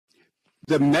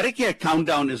The Medicare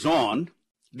countdown is on.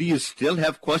 Do you still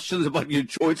have questions about your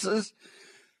choices?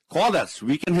 Call us.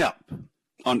 We can help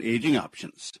on Aging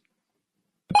Options.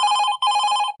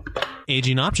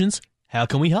 Aging Options, how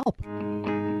can we help?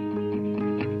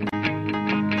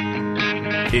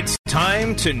 It's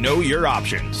time to know your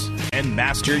options and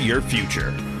master your future.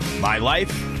 My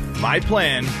life, my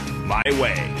plan, my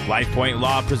way. LifePoint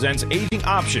Law presents Aging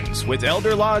Options with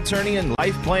elder law attorney and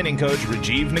life planning coach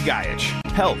Rajiv Nagaich.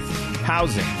 Health,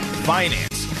 housing,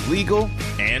 finance, legal,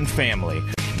 and family.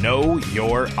 Know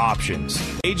your options.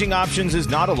 Aging Options is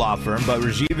not a law firm, but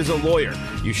Rajiv is a lawyer.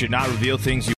 You should not reveal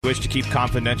things you wish to keep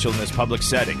confidential in this public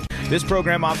setting. This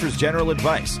program offers general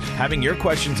advice. Having your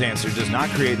questions answered does not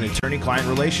create an attorney-client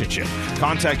relationship.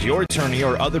 Contact your attorney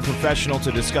or other professional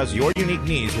to discuss your unique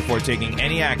needs before taking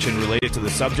any action related to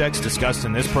the subjects discussed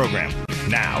in this program.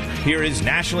 Now, here is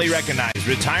nationally recognized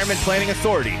retirement planning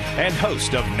authority and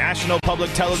host of national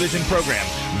public television program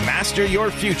Master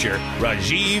Your Future,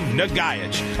 Rajiv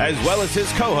Nagaich, as well as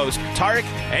his co-host Tariq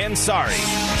Ansari.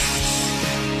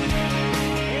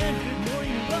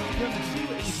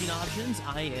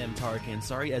 I am Tariq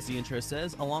Ansari, as the intro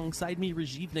says. Alongside me,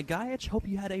 Rajiv Nagaich. Hope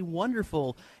you had a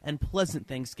wonderful and pleasant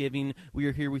Thanksgiving. We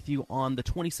are here with you on the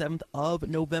 27th of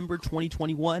November,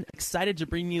 2021. Excited to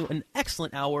bring you an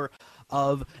excellent hour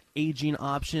of Aging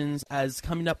Options, as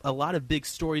coming up a lot of big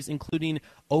stories, including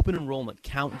open enrollment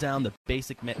countdown. The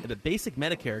basic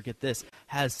Medicare, get this,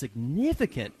 has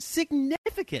significant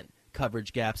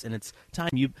coverage gaps, and it's time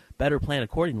you better plan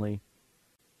accordingly.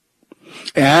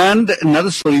 And another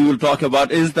story we'll talk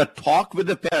about is the talk with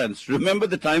the parents. Remember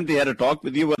the time they had a talk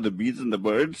with you about the bees and the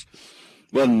birds?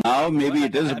 Well, now maybe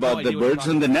it is about the birds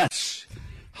and the nests.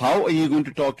 How are you going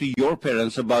to talk to your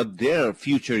parents about their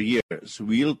future years?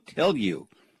 We'll tell you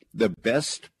the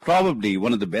best, probably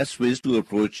one of the best ways to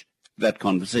approach that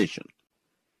conversation.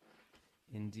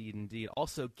 Indeed.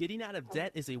 Also, getting out of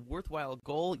debt is a worthwhile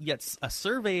goal, yet a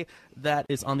survey that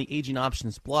is on the Aging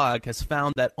Options blog has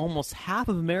found that almost half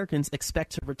of Americans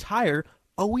expect to retire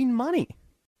owing money.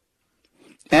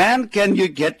 And can you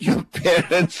get your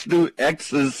parents to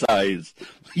exercise?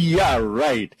 Yeah,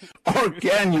 right. Or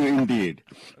can you indeed?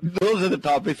 Those are the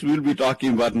topics we'll be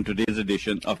talking about in today's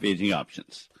edition of Aging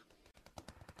Options.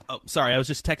 Oh, sorry, I was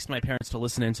just texting my parents to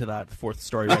listen into that fourth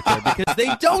story right there because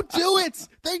they don't do it.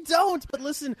 They don't. But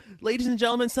listen, ladies and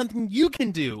gentlemen, something you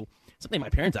can do, something my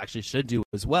parents actually should do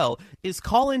as well, is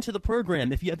call into the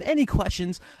program if you have any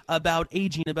questions about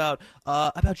aging, about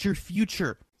your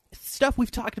future, stuff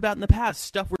we've talked about in the past,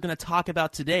 stuff we're going to talk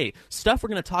about today, stuff we're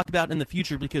going to talk about in the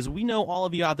future, because we know all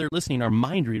of you out there listening are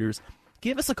mind readers.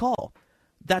 Give us a call.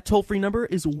 That toll-free number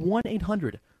is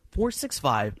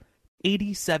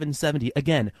 1-800-465-8770.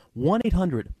 Again,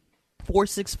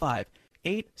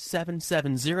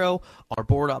 1-800-465-8770. Our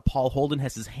board op, Paul Holden,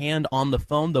 has his hand on the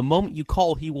phone. The moment you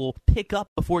call, he will pick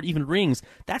up before it even rings.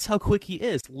 That's how quick he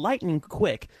is. Lightning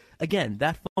quick. Again,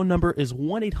 that phone number is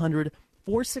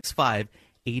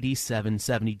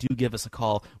 1-800-465-8770. Do give us a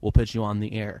call. We'll put you on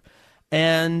the air.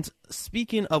 And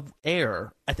speaking of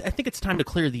air, I think it's time to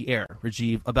clear the air,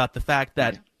 Rajiv, about the fact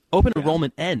that open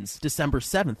enrollment ends December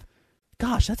 7th.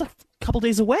 Gosh, that's a couple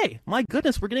days away. My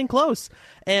goodness, we're getting close.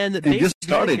 And it just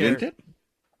started, didn't it?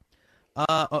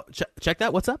 Check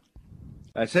that. What's up?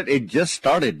 I said it just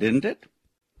started, didn't it?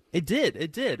 It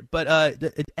did. But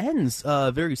it ends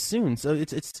very soon. So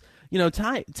it's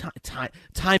time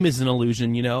is an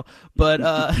illusion, But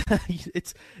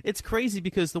it's crazy,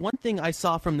 because the one thing I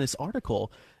saw from this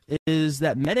article is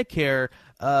that Medicare,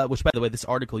 which, by the way, this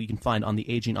article you can find on the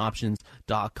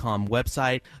agingoptions.com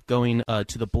website. Going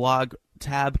to the blog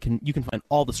tab, you can find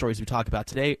all the stories we talk about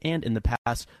today and in the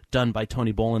past, done by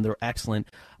Tony Boland. They're excellent.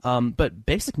 But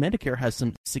basic Medicare has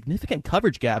some significant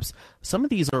coverage gaps. Some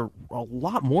of these are a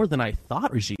lot more than I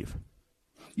thought, Rajiv.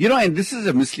 And this is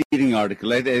a misleading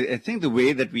article. I think the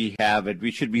way that we have it, we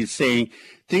should be saying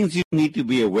things you need to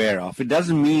be aware of. It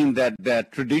doesn't mean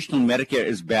that traditional Medicare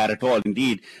is bad at all.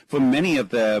 Indeed, for many of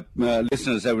the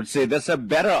listeners, I would say that's a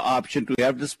better option to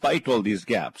have despite all these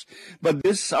gaps. But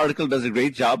this article does a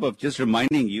great job of just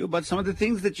reminding you about some of the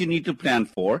things that you need to plan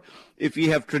for. If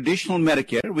you have traditional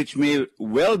Medicare, which may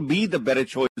well be the better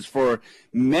choice for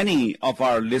many of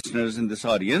our listeners in this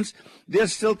audience, there are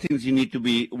still things you need to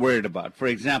be worried about. For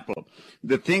example,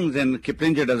 the things, and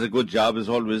Kiplinger does a good job as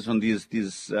always on these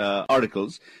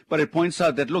articles, but it points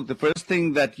out that, look, the first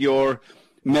thing that your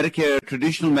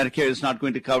traditional Medicare is not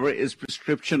going to cover is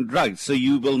prescription drugs. So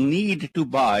you will need to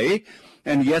buy,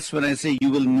 and yes, when I say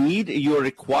you're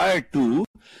required to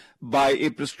buy a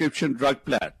prescription drug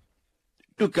plan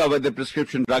to cover the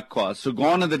prescription drug costs. So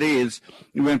gone are the days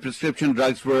when prescription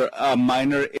drugs were a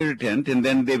minor irritant, and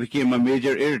then they became a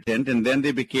major irritant, and then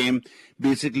they became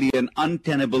basically an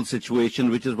untenable situation,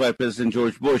 which is why President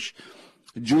George Bush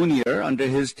Jr., under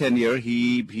his tenure,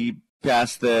 he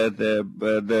passed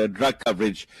the drug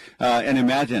coverage, and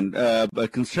imagine a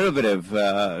conservative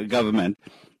government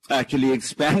actually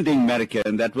expanding Medicare,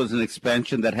 and that was an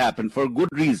expansion that happened for good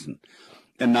reason.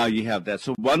 And now you have that.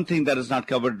 So one thing that is not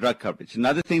covered, drug coverage.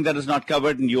 Another thing that is not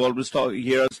covered, and you always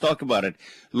hear us talk about it,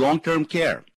 long-term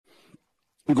care.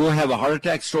 Go have a heart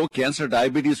attack, stroke, cancer,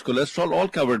 diabetes, cholesterol, all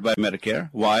covered by Medicare.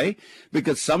 Why?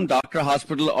 Because some doctor,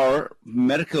 hospital, or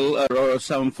medical or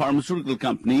some pharmaceutical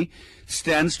company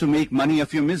stands to make money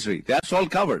of your misery. That's all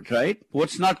covered, right?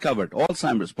 What's not covered?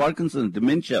 Alzheimer's, Parkinson's,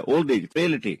 dementia, old age,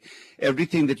 frailty,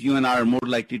 everything that you and I are more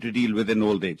likely to deal with in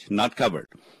old age, not covered.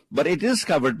 But it is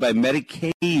covered by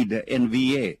Medicaid and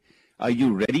VA. Are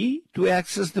you ready to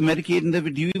access the Medicaid and the VA?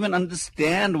 Do you even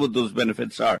understand what those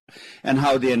benefits are and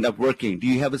how they end up working? Do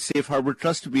you have a safe harbor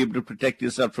trust to be able to protect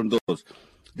yourself from those?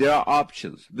 There are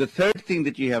options. The third thing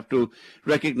that you have to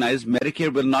recognize,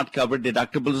 Medicare will not cover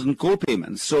deductibles and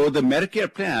co-payments. So the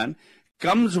Medicare plan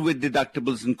comes with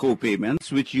deductibles and co-payments,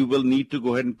 which you will need to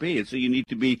go ahead and pay. So you need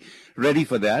to be ready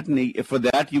for that. And for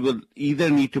that, you will either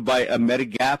need to buy a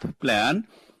Medigap plan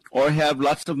or have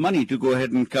lots of money to go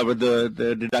ahead and cover the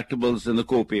deductibles and the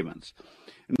co-payments.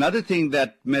 Another thing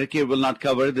that Medicare will not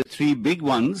cover, the three big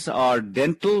ones, are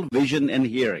dental, vision, and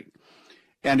hearing.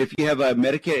 And if you have a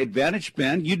Medicare Advantage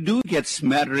plan, you do get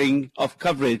smattering of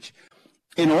coverage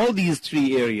in all these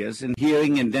three areas, in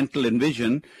hearing and dental and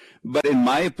vision. But in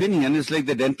my opinion, it's like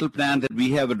the dental plan that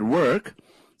we have at work.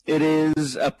 It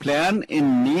is a plan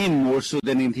in name more so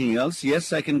than anything else.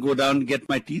 Yes, I can go down and get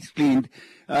my teeth cleaned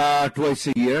twice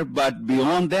a year, but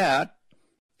beyond that,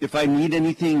 if I need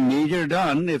anything major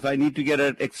done, if I need to get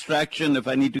an extraction, if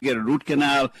I need to get a root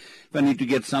canal, if I need to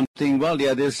get something, well,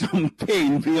 yeah, there's some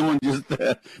pain beyond just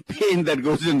the pain that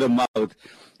goes in the mouth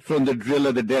from the drill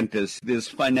of the dentist. There's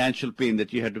financial pain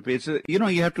that you have to pay. So, you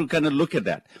have to kind of look at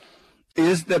that.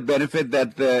 Is the benefit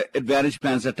that the Advantage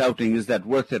plans are touting, is that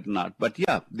worth it or not? But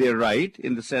yeah, they're right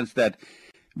in the sense that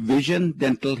vision,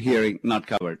 dental, hearing, not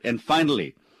covered. And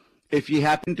finally, if you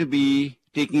happen to be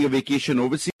taking a vacation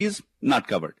overseas, not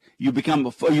covered. You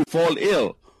fall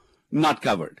ill, not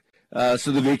covered.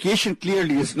 So the vacation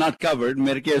clearly is not covered.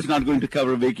 Medicare is not going to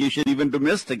cover vacation even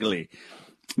domestically.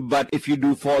 But if you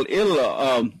do fall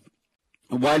ill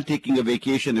while taking a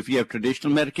vacation, if you have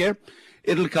traditional Medicare,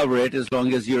 it'll cover it as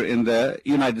long as you're in the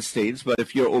United States. But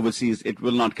if you're overseas, it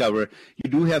will not cover.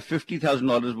 You do have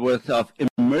 $50,000 worth of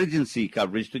emergency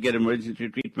coverage to get emergency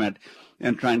treatment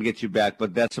and try and get you back.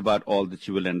 But that's about all that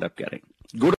you will end up getting.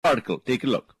 Good article. Take a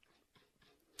look.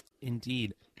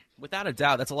 Indeed. Without a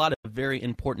doubt, that's a lot of very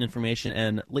important information.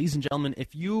 And ladies and gentlemen,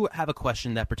 if you have a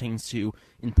question that pertains to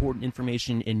important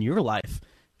information in your life,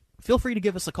 feel free to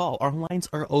give us a call. Our lines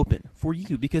are open for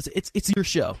you because it's your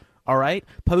show. All right?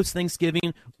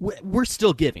 Post-Thanksgiving, we're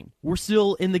still giving. We're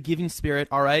still in the giving spirit,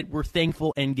 all right? We're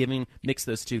thankful and giving. Mix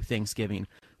those two, Thanksgiving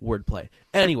wordplay.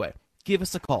 Anyway, give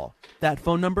us a call. That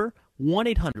phone number,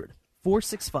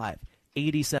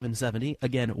 1-800-465-8770.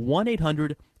 Again,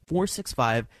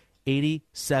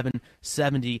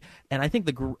 1-800-465-8770. And I think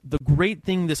the great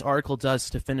thing this article does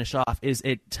to finish off is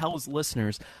it tells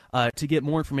listeners to get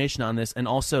more information on this and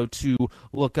also to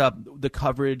look up the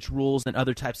coverage rules and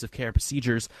other types of care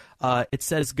procedures. It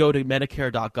says go to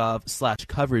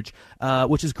medicare.gov/coverage,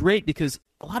 which is great because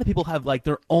a lot of people have like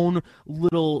their own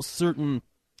little certain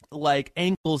like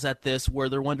angles at this where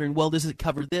they're wondering, well, does it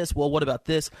cover this? Well, what about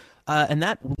this? And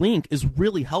that link is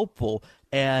really helpful.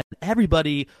 And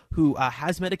everybody who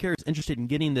has Medicare is interested in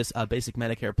getting this basic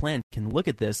Medicare plan can look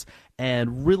at this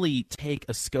and really take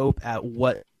a scope at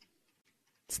what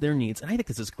their needs. And I think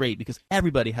this is great because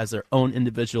everybody has their own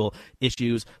individual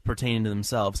issues pertaining to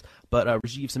themselves. But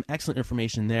Rajiv, some excellent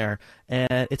information there.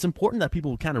 And it's important that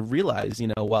people kind of realize,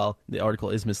 while the article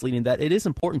is misleading, that it is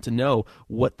important to know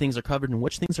what things are covered and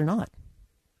which things are not.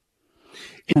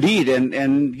 Indeed,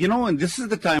 and this is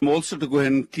the time also to go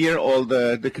ahead and clear all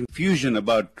the confusion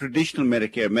about traditional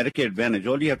Medicare, Medicare Advantage.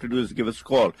 All you have to do is give us a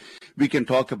call. We can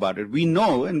talk about it. We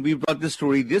know, and we brought this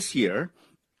story this year,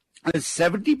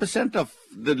 70% of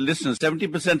the listeners,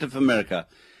 70% of America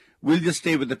will just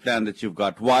stay with the plan that you've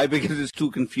got. Why? Because it's too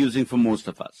confusing for most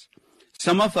of us.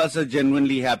 Some of us are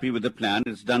genuinely happy with the plan.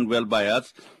 It's done well by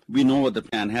us. We know what the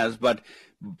plan has, but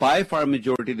by far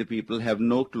majority of the people have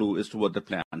no clue as to what the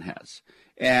plan has.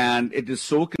 And it is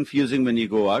so confusing when you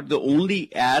go out. The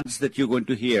only ads that you're going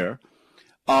to hear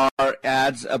are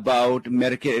ads about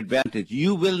Medicare Advantage.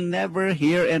 You will never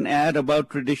hear an ad about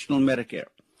traditional Medicare.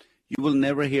 You will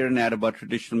never hear an ad about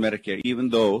traditional Medicare, even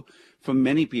though for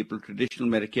many people, traditional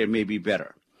Medicare may be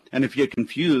better. And if you're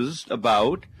confused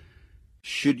about,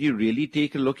 should you really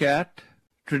take a look at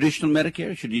traditional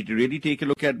Medicare? Should you really take a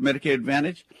look at Medicare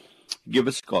Advantage? Give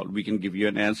us a call. We can give you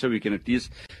an answer. We can at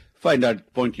least find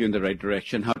out, point you in the right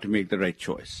direction, how to make the right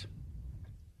choice.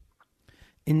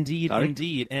 Indeed, Sorry?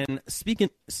 indeed. And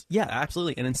yeah,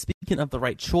 absolutely. And in speaking of the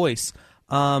right choice,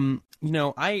 a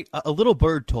little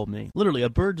bird told me, literally a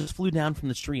bird just flew down from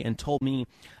the tree and told me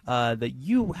that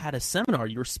you had a seminar.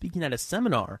 You were speaking at a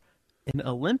seminar in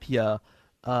Olympia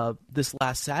this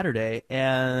last Saturday,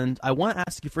 and I want to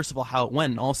ask you first of all how it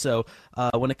went, and also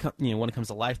when it comes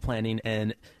to life planning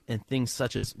and things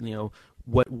such as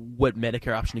what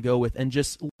Medicare option to go with, and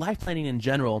just life planning in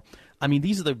general. I mean,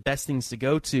 these are the best things to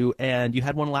go to, and you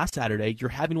had one last Saturday. You're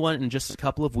having one in just a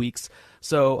couple of weeks.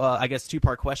 So I guess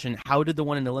two-part question: how did the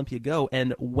one in Olympia go,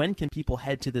 and when can people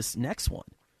head to this next one?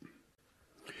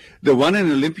 The one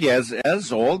in Olympia,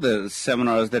 as all the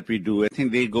seminars that we do, I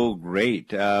think they go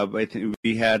great. I think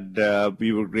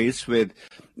we were graced with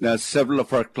several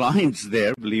of our clients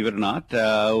there, believe it or not,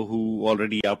 who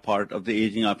already are part of the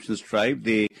Aging Options tribe.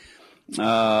 They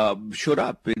showed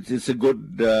up. It's a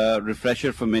good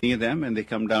refresher for many of them, and they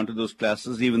come down to those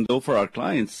classes, even though for our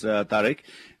clients, Tariq,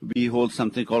 we hold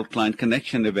something called Client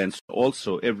Connection events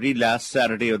also. Every last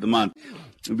Saturday of the month,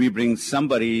 we bring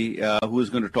somebody who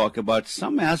is going to talk about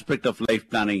some aspect of life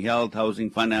planning, health, housing,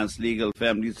 finance, legal,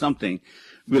 family, something.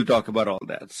 We'll talk about all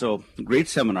that. So great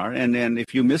seminar. And then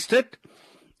if you missed it,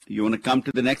 you want to come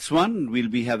to the next one, we'll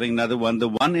be having another one, the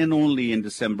one and only in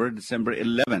December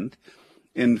 11th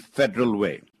in Federal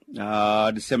Way.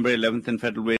 December 11th in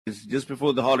Federal Way is just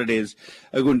before the holidays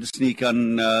are going to sneak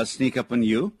up on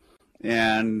you.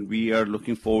 And we are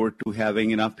looking forward to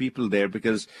having enough people there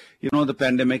because, the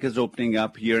pandemic is opening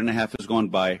up. Year and a half has gone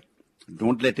by.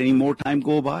 Don't let any more time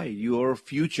go by. Your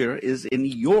future is in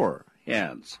your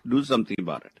hands. Do something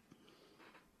about it.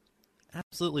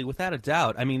 Absolutely, without a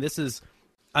doubt. I mean,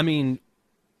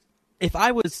 if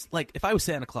I was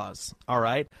Santa Claus, all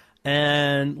right,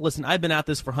 and listen, I've been at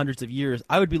this for hundreds of years,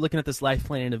 I would be looking at this life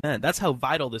planning event. That's how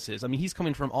vital this is. I mean, he's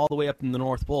coming from all the way up in the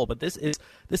North Pole, but this is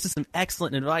some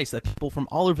excellent advice that people from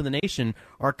all over the nation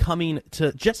are coming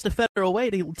to just a Federal Way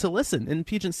to listen in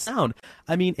Puget Sound.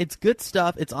 I mean, it's good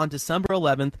stuff. It's on December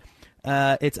 11th.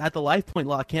 It's at the LifePoint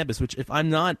Law Campus, which, if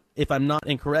I'm not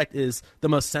incorrect, is the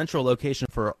most central location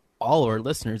for all of our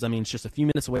listeners. I mean, it's just a few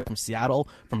minutes away from Seattle,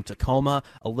 from Tacoma,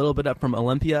 a little bit up from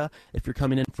Olympia. If you're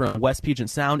coming in from West Puget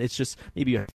Sound, it's just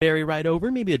maybe a ferry ride over,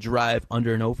 maybe a drive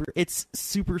under and over. It's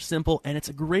super simple, and it's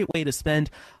a great way to spend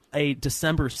a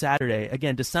December Saturday.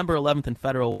 Again, December 11th in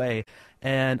Federal Way.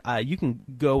 And you can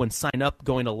go and sign up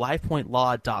going to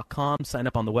LifePointLaw.com. Sign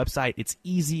up on the website. It's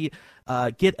easy.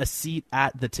 Get a seat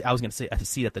at I was going to say a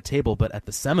seat at the table, but at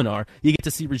the seminar, you get to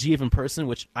see Rajiv in person,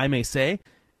 which I may say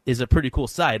is a pretty cool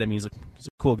sight. I mean, he's a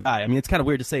cool guy. I mean, it's kind of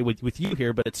weird to say with you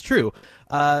here, but it's true.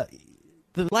 The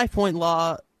LifePoint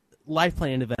Law Life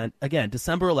Planning event, again,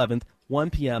 December 11th, 1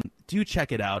 p.m. Do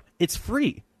check it out. It's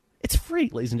free. It's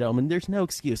free, ladies and gentlemen. There's no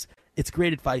excuse. It's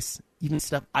great advice, even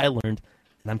stuff I learned,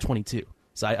 and I'm 22.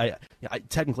 So I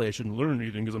technically I shouldn't learn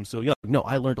anything because I'm still young. No,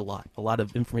 I learned a lot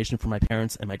of information from my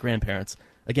parents and my grandparents.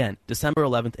 Again, December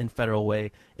 11th in Federal Way.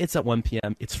 It's at 1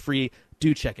 p.m. It's free.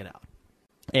 Do check it out.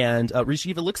 And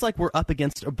Rajiv, it looks like we're up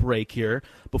against a break here.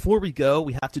 Before we go,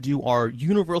 we have to do our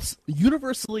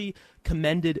universally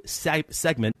commended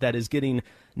segment that is getting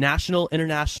national,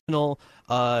 international,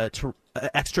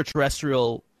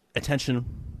 extraterrestrial attention.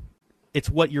 It's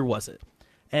What Year Was It?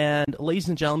 And ladies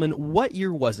and gentlemen, what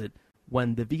year was it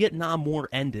when the Vietnam War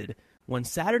ended, when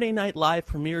Saturday Night Live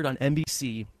premiered on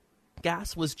NBC,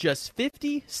 gas was just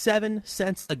 57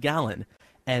 cents a gallon,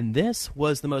 and this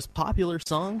was the most popular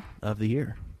song of the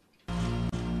year.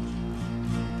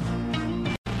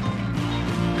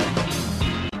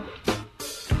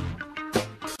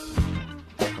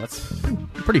 That's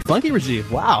pretty funky, Rajiv.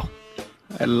 Wow.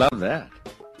 I love that.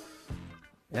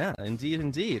 Yeah,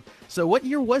 indeed. So what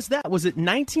year was that? Was it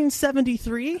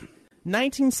 1973,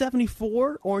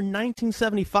 1974, or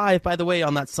 1975? By the way,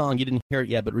 on that song, you didn't hear it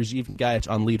yet, but Rajiv Gayach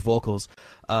on lead vocals.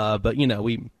 But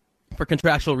we, for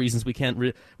contractual reasons, we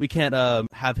can't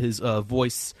have his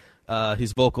voice,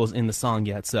 his vocals in the song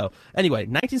yet. So anyway,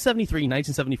 1973,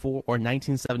 1974, or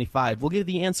 1975. We'll give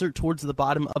the answer towards the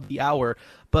bottom of the hour.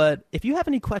 But if you have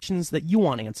any questions that you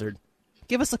want answered,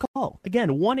 give us a call.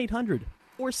 Again,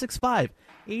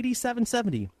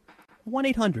 1-800-465-8770.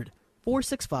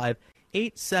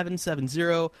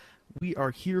 1-800-465-8770. We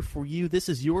are here for you. This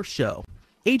is your show,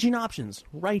 Aging Options,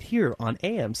 right here on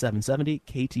AM 770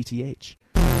 KTTH.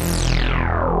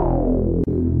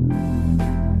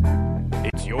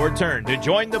 It's your turn to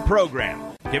join the program.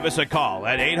 Give us a call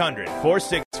at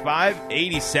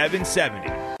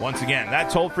 800-465-8770. Once again,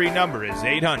 that toll-free number is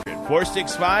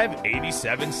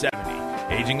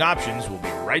 800-465-8770. Aging Options will be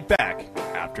right back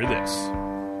after this.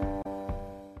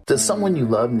 Does someone you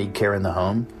love need care in the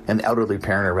home? An elderly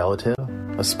parent or relative?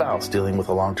 A spouse dealing with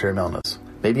a long-term illness?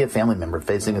 Maybe a family member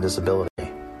facing a disability?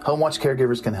 HomeWatch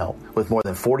Caregivers can help. With more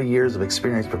than 40 years of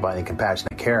experience providing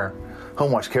compassionate care,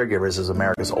 HomeWatch Caregivers is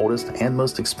America's oldest and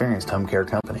most experienced home care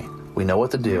company. We know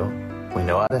what to do, we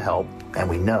know how to help, and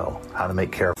we know how to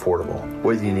make care affordable.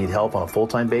 Whether you need help on a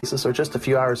full-time basis or just a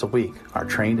few hours a week, our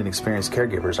trained and experienced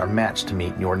caregivers are matched to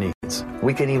meet your needs.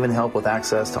 We can even help with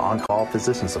access to on-call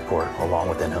physician support along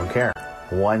with in-home care.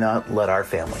 Why not let our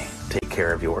family take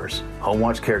care of yours?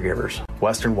 HomeWatch Caregivers,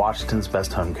 Western Washington's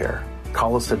best home care.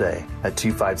 Call us today at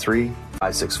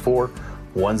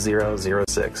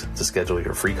 253-564-1006 to schedule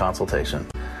your free consultation.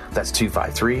 That's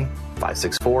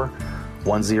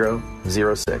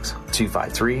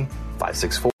 253-564-1006.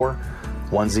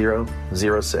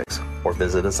 253-564-1006. Or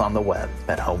visit us on the web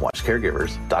at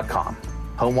homewatchcaregivers.com.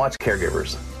 HomeWatch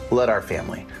Caregivers. Let our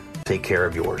family take care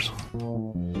of yours.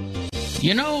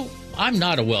 You know, I'm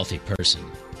not a wealthy person,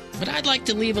 but I'd like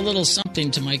to leave a little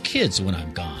something to my kids when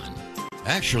I'm gone.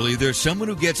 Actually, there's someone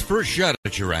who gets first shot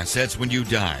at your assets when you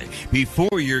die,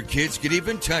 before your kids can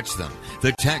even touch them,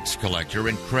 the tax collector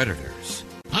and creditors.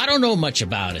 I don't know much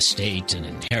about estate and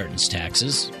inheritance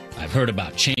taxes. I've heard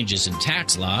about changes in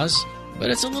tax laws, but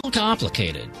it's a little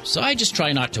complicated, so I just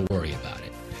try not to worry about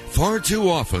it. Far too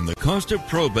often, the cost of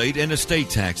probate and estate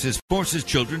taxes forces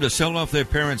children to sell off their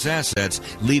parents' assets,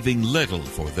 leaving little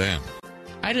for them.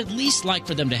 I'd at least like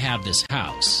for them to have this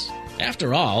house.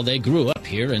 After all, they grew up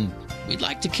here, and we'd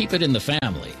like to keep it in the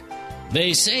family.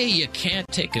 They say you can't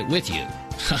take it with you.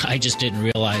 I just didn't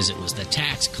realize it was the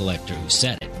tax collector who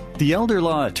said it. The elder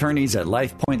law attorneys at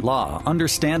LifePoint Law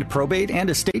understand probate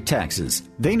and estate taxes.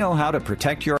 They know how to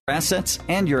protect your assets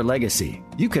and your legacy.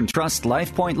 You can trust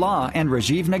LifePoint Law and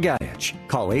Rajiv Nagayach.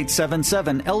 Call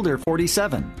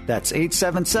 877-ELDER-47. That's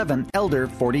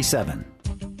 877-ELDER-47.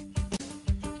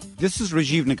 This is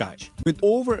Rajiv Nagayach. With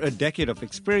over a decade of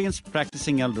experience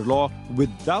practicing elder law,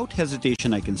 without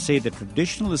hesitation, I can say that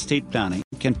traditional estate planning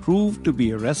can prove to be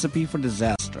a recipe for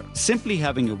disaster. Simply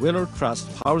having a will or trust,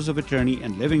 powers of attorney,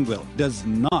 and living will does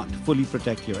not fully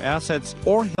protect your assets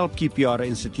or help keep you out of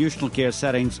institutional care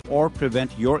settings or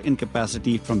prevent your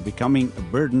incapacity from becoming a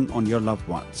burden on your loved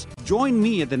ones. Join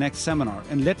me at the next seminar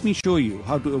and let me show you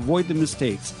how to avoid the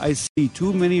mistakes I see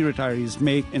too many retirees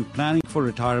make in planning for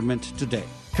retirement today.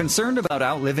 Concerned about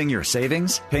outliving your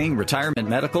savings, paying retirement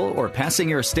medical, or passing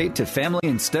your estate to family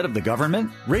instead of the government?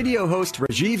 Radio host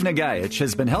Rajiv Nagayach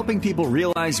has been helping people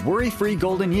realize worry-free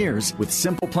golden years with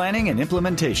simple planning and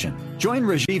implementation. Join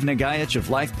Rajiv Nagayach of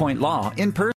LifePoint Law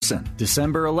in person,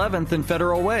 December 11th in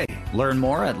Federal Way. Learn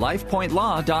more at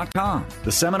lifepointlaw.com.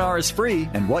 The seminar is free,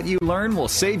 and what you learn will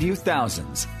save you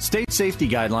thousands. State safety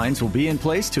guidelines will be in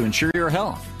place to ensure your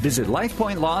health. Visit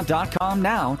lifepointlaw.com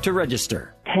now to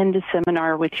register. Attend a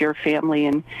seminar with your family,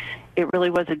 and it really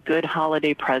was a good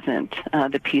holiday present.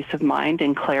 The peace of mind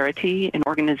and clarity and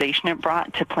organization it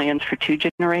brought to plans for 2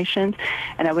 generations,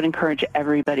 and I would encourage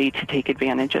everybody to take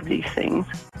advantage of these things.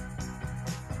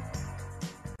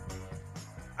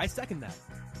 I second that.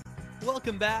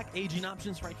 Welcome back, Aging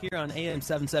Options, right here on AM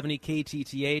 770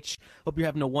 KTTH. Hope you're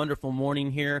having a wonderful morning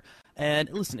here. And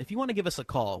listen, if you want to give us a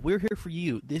call, we're here for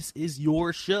you. This is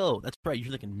your show. That's right.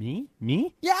 You're thinking, me?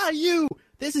 Me? Yeah, you!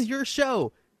 This is your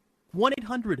show.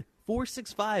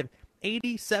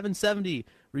 1-800-465-8770.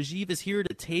 Rajiv is here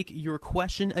to take your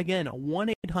question. Again,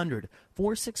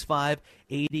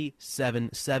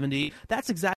 1-800-465-8770. That's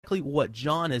exactly what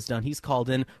John has done. He's called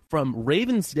in from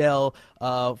Ravensdale,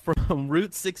 from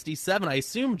Route 67. I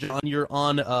assume, John, you're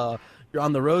on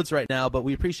the roads right now, but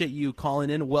we appreciate you calling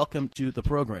in. Welcome to the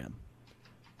program.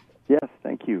 Yes,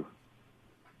 thank you.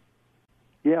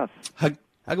 Yes. How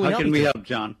can we help,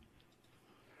 John?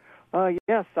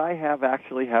 Yes, I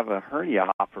actually have a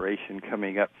hernia operation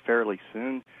coming up fairly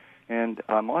soon, and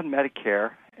I'm on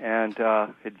Medicare and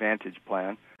Advantage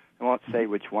plan. I won't say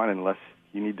which one unless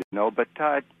you need to know, but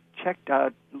checked.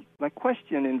 My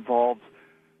question involves,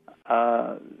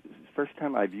 first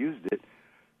time I've used it,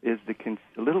 is a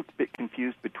little bit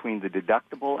confused between the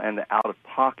deductible and the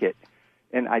out-of-pocket.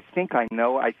 And I think I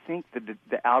know. I think the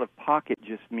out-of-pocket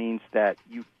just means that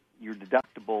your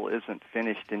deductible deductible isn't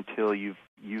finished until you've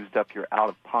used up your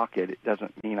out-of-pocket, it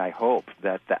doesn't mean, I hope,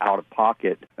 that the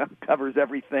out-of-pocket covers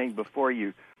everything before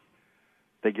they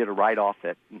get a write-off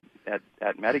at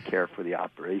Medicare for the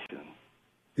operation.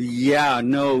 Yeah,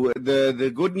 no,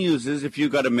 the good news is if you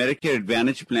got a Medicare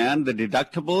Advantage plan, the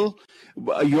deductible,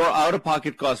 your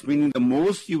out-of-pocket cost, meaning the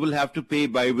most you will have to pay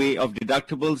by way of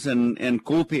deductibles and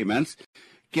co-payments,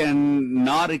 can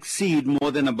not exceed more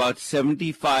than about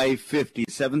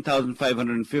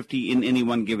 $7,550 in any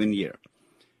one given year.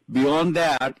 Beyond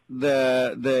that,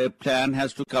 the plan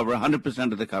has to cover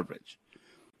 100% of the coverage.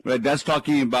 Right, that's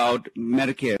talking about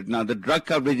Medicare. Now, the drug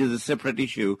coverage is a separate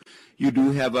issue. You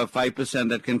do have a 5%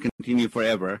 that can continue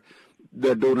forever.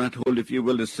 The donut hole, if you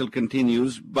will, it still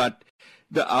continues. But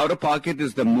the out-of-pocket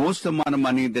is the most amount of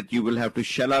money that you will have to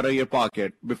shell out of your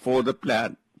pocket before the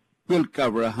plan will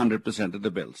cover 100% of the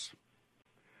bills.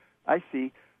 I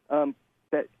see. Does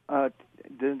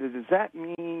that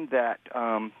mean that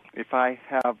if I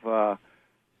have a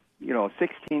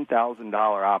 $16,000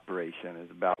 operation is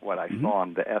about what I saw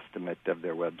on the estimate of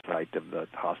their website of the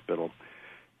hospital,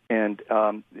 and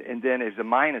then there's a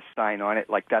minus sign on it,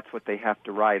 like that's what they have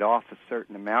to write off, a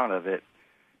certain amount of it,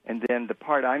 and then the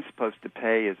part I'm supposed to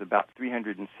pay is about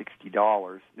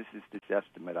 $360. This is this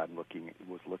estimate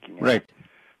was looking at. Right.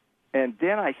 And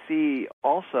then I see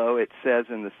also it says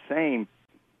in the same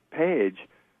page,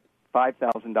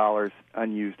 $5,000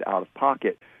 unused out of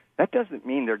pocket. That doesn't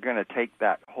mean they're going to take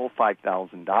that whole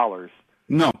 $5,000.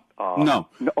 No. Okay,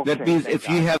 That means if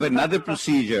you have another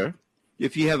procedure,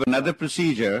 you have another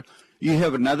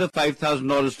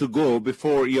 $5,000 to go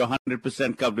before your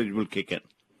 100% coverage will kick in.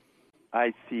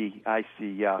 I see,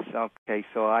 yes. Okay,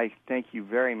 so I thank you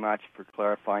very much for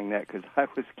clarifying that, because I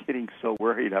was getting so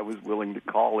worried I was willing to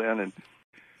call in and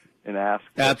ask.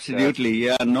 Absolutely,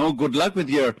 yeah. No, good luck with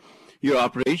your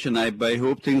operation. I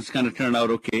hope things kind of turn out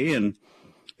okay and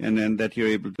then that you're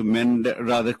able to mend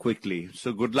rather quickly.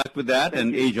 So good luck with that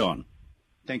and age on.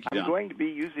 Thank you, John. I'm going to be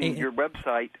using your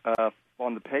website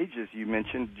on the pages you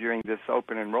mentioned during this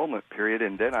open enrollment period,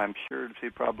 and then I'm sure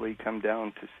to probably come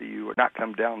down to see you, or not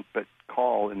come down, but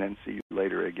call and then see you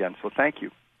later again. So thank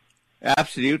you.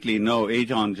 Absolutely. No,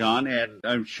 age on, John. And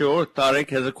I'm sure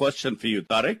Tariq has a question for you.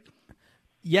 Tariq?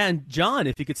 Yeah, and John,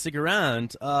 if you could stick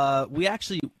around, we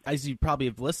actually, as you probably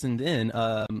have listened in,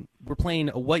 we're playing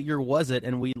What Year Was It,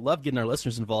 and we love getting our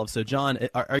listeners involved. So, John,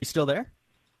 are you still there?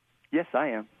 Yes, I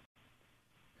am.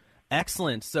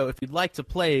 Excellent. So if you'd like to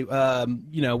play,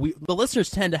 the listeners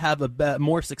tend to have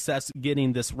more success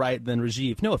getting this right than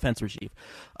Rajiv. No offense, Rajiv.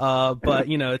 But,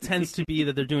 it tends to be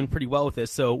that they're doing pretty well with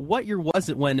this. So what year was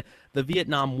it when the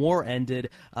Vietnam War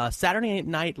ended? Saturday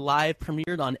Night Live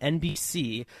premiered on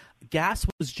NBC. Gas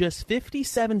was just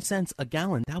 57 cents a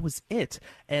gallon. That was it.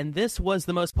 And this was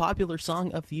the most popular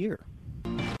song of the year.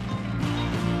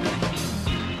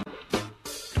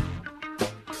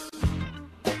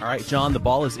 All right, John, the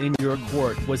ball is in your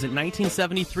court. Was it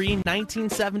 1973,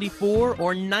 1974, or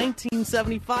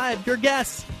 1975? Your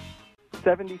guess.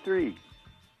 73.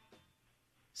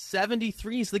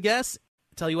 73 is the guess.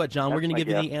 Tell you what, John, we're going to give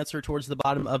you the answer towards the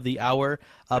bottom of the hour.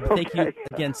 Thank you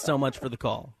again so much for the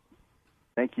call.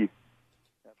 Thank you.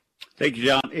 Thank you,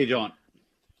 John. Hey, John.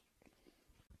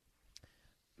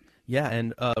 Yeah,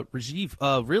 and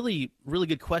Rajiv, really, really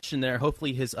good question there.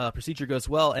 Hopefully his procedure goes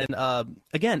well. And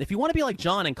again, if you want to be like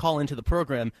John and call into the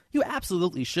program, you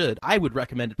absolutely should. I would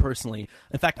recommend it personally.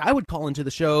 In fact, I would call into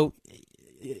the show,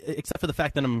 except for the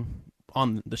fact that I'm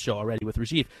on the show already with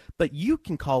Rajiv. But you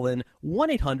can call in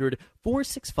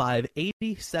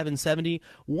 1-800-465-8770,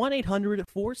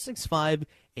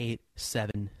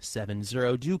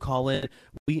 1-800-465-8770. Do call in.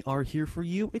 We are here for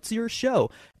you. It's your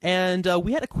show. And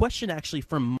we had a question actually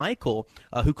from Michael,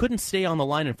 who couldn't stay on the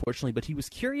line, unfortunately, but he was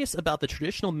curious about the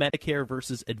traditional Medicare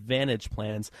versus Advantage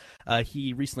plans.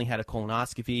 He recently had a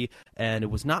colonoscopy, and it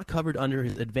was not covered under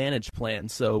his Advantage plan.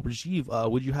 So,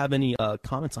 Rajiv, would you have any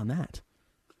comments on that?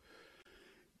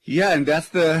 Yeah, and that's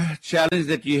the challenge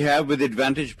that you have with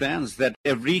Advantage plans, that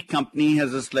every company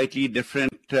has a slightly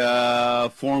different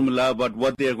formula about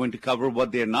what they are going to cover,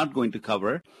 what they are not going to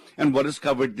cover, and what is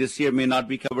covered this year may not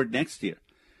be covered next year.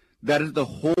 That is the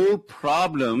whole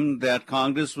problem that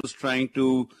Congress was trying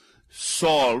to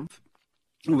solve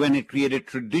when it created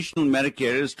traditional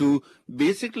Medicare, is to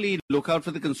basically look out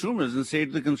for the consumers and say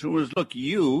to the consumers, look,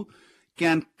 you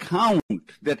can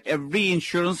count that every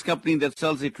insurance company that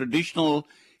sells a traditional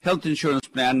health insurance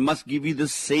plan must give you the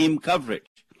same coverage,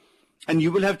 and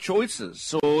you will have choices.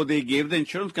 So they gave the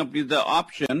insurance companies the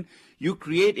option, you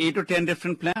create 8 or 10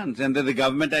 different plans, and then the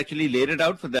government actually laid it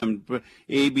out for them,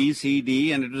 A, B, C,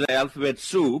 D, and it was an alphabet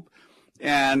soup.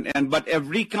 But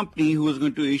every company who is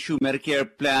going to issue Medicare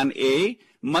Plan A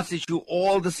must issue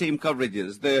all the same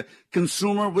coverages. The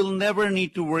consumer will never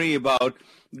need to worry about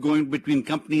going between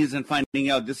companies and finding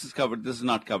out this is covered, this is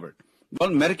not covered. Well,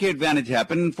 Medicare Advantage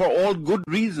happened for all good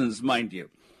reasons, mind you.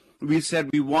 We said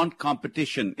we want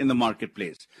competition in the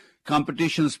marketplace.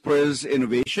 Competition spurs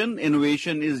innovation.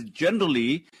 Innovation is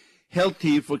generally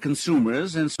healthy for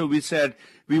consumers. And so we said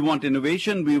we want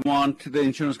innovation. We want the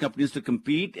insurance companies to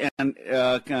compete and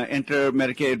enter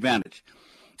Medicare Advantage.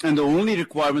 And the only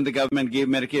requirement the government gave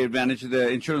Medicare Advantage to the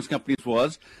insurance companies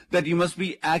was that you must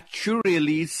be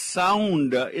actuarially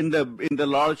sound in the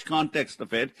large context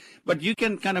of it, but you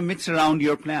can kind of mix around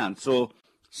your plan. So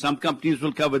some companies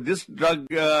will cover this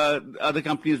drug, other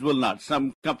companies will not.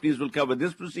 Some companies will cover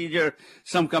this procedure,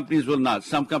 some companies will not.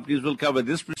 Some companies will cover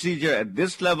this procedure at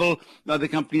this level, other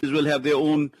companies will have their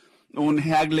own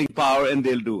haggling power, and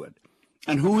they'll do it.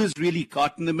 And who is really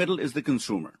caught in the middle is the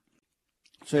consumer.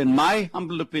 So in my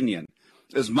humble opinion,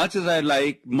 as much as I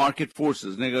like market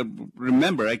forces, and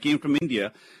remember, I came from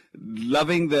India,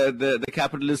 loving the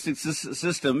capitalistic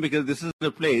system, because this is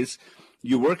the place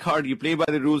you work hard, you play by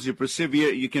the rules, you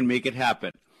persevere, you can make it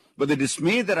happen. But the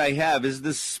dismay that I have is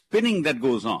the spinning that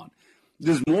goes on.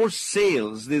 There's more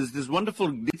sales, there's wonderful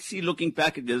ditzy-looking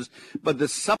packages, but the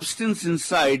substance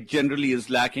inside generally is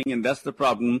lacking, and that's the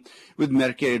problem with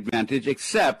Medicare Advantage,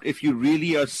 except if you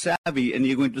really are savvy and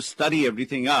you're going to study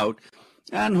everything out,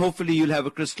 and hopefully you'll have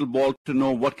a crystal ball to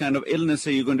know what kind of illness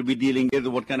are you going to be dealing with,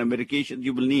 or what kind of medication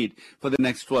you will need for the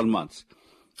next 12 months.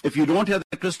 If you don't have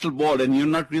the crystal ball and you're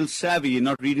not real savvy, you're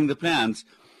not reading the plans,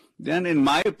 then in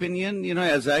my opinion,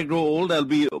 as I grow old, I'll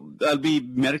be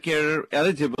Medicare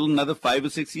eligible another 5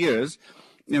 or 6 years.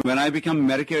 When I become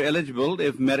Medicare eligible,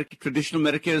 if traditional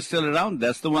Medicare is still around,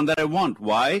 that's the one that I want.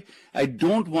 Why? I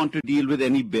don't want to deal with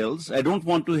any bills. I don't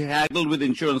want to haggle with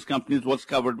insurance companies what's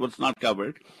covered, what's not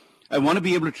covered. I want to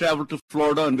be able to travel to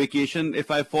Florida on vacation. If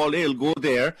I fall ill, go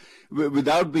there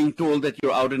without being told that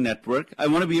you're out of network. I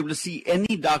want to be able to see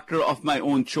any doctor of my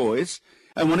own choice.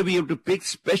 I want to be able to pick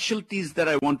specialties that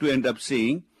I want to end up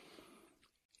seeing,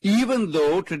 even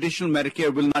though traditional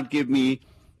Medicare will not give me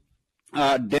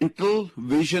dental,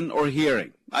 vision, or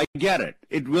hearing. I get it.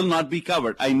 It will not be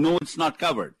covered. I know it's not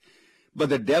covered. But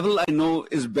the devil I know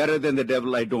is better than the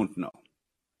devil I don't know.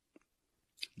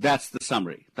 That's the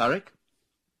summary. Tariq?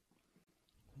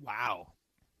 Wow.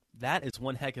 That is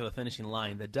one heck of a finishing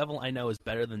line. The devil I know is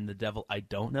better than the devil I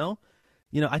don't know.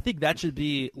 I think that should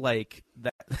be like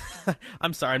that.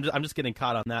 I'm sorry, I'm just getting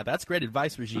caught on that. That's great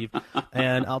advice, Rajiv.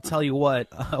 And I'll tell you what,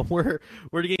 we're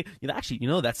getting. Actually,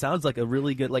 that sounds like a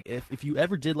really good. Like if you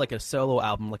ever did like a solo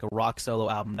album, like a rock solo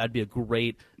album, that'd be a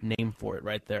great name for it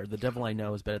right there. The devil I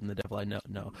know is better than the devil I know.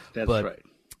 That's right.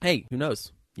 Hey, who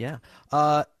knows? Yeah.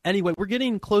 Anyway, we're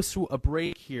getting close to a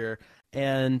break here.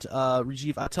 And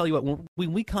Rajiv, I'll tell you what,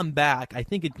 when we come back, I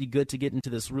think it'd be good to get into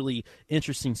this really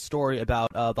interesting story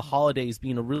about the holidays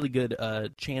being a really good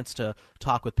chance to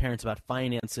talk with parents about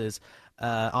finances.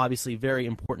 Obviously, very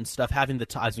important stuff. Having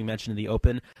the as we mentioned in the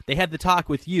open, they had the talk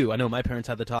with you. I know my parents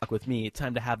had the talk with me. It's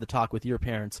time to have the talk with your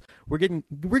parents. We're going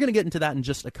to get into that in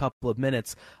just a couple of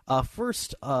minutes.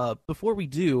 First, before we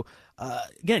do,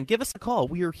 again, give us a call.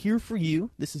 We are here for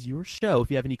you. This is your show.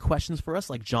 If you have any questions for us,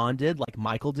 like John did, like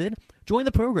Michael did, join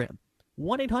the program.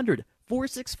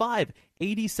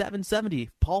 1-800-465-8770.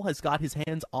 Paul has got his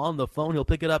hands on the phone. He'll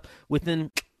pick it up within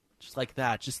just like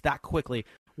that, just that quickly.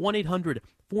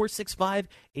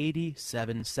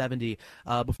 1-800-465-8770.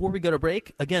 Before we go to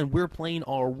break, again, we're playing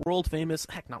our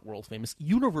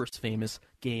universe-famous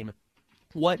game,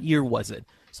 What Year Was It?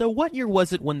 So what year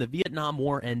was it when the Vietnam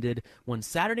War ended, when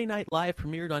Saturday Night Live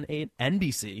premiered on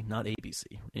NBC, not ABC,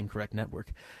 incorrect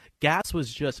network? Gas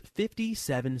was just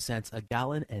 57 cents a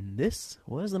gallon, and this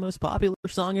was the most popular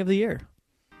song of the year.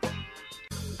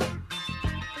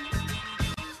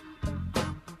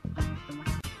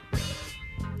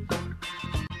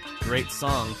 Great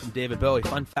song from David Bowie.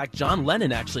 Fun fact, John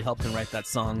Lennon actually helped him write that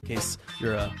song, in case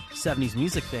you're a 70s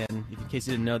music fan. In case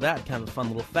you didn't know that, kind of a fun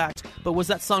little fact. But was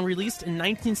that song released in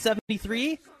 1973,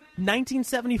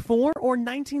 1974, or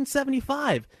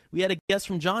 1975? We had a guess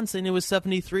from John saying it was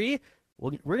 73.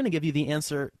 Well, we're going to give you the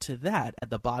answer to that at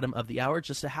the bottom of the hour,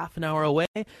 just a half an hour away.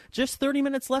 Just 30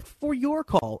 minutes left for your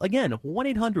call. Again,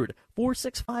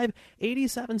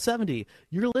 1-800-465-8770.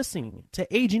 You're listening to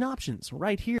Aging Options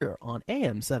right here on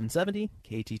AM 770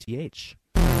 KTTH.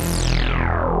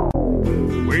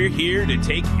 We're here to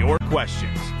take your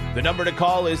questions. The number to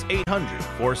call is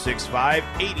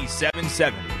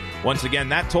 800-465-8770. Once again,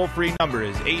 that toll-free number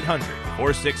is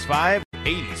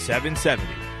 800-465-8770.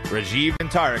 Rajiv and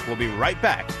Tariq will be right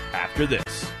back after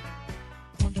this.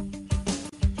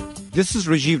 This is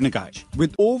Rajiv Nagaich.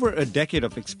 With over a decade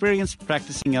of experience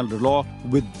practicing elder law,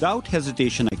 without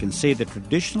hesitation, I can say that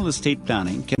traditional estate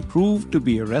planning can prove to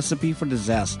be a recipe for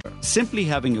disaster. Simply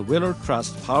having a will or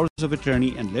trust, powers of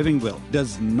attorney, and living will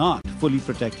does not fully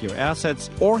protect your assets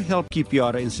or help keep you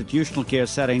out of institutional care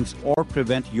settings or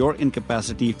prevent your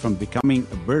incapacity from becoming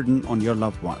a burden on your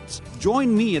loved ones.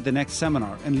 Join me at the next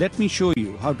seminar and let me show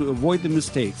you how to avoid the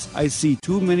mistakes I see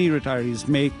too many retirees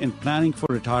make in planning for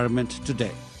retirement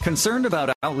today. Concerned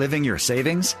about outliving your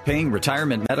savings, paying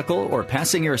retirement medical, or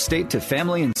passing your estate to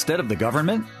family instead of the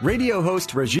government? Radio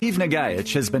host Rajiv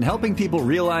Nagaich has been helping people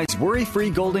realize worry-free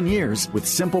golden years with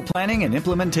simple planning and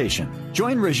implementation.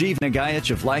 Join Rajiv Nagaich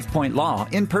of LifePoint Law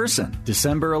in person,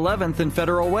 December 11th in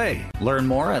Federal Way. Learn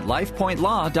more at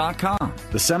lifepointlaw.com.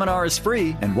 The seminar is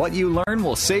free, and what you learn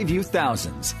will save you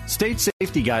thousands. State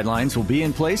safety guidelines will be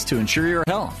in place to ensure your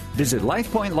health. Visit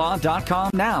lifepointlaw.com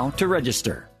now to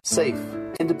register. Safe,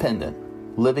 independent,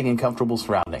 living in comfortable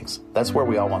surroundings. That's where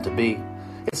we all want to be.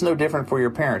 It's no different for your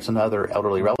parents and other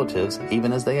elderly relatives,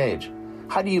 even as they age.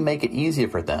 How do you make it easier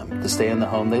for them to stay in the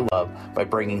home they love by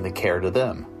bringing the care to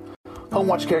them?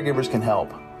 HomeWatch Caregivers can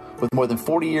help. With more than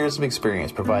 40 years of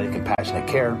experience providing compassionate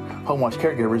care, HomeWatch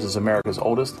Caregivers is America's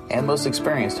oldest and most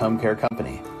experienced home care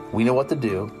company. We know what to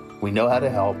do, we know how to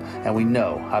help, and we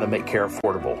know how to make care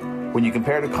affordable. When you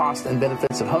compare the costs and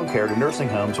benefits of home care to nursing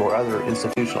homes or other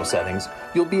institutional settings,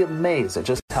 you'll be amazed at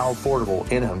just how affordable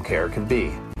in-home care can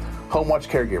be. HomeWatch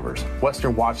Caregivers,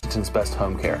 Western Washington's best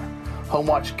home care.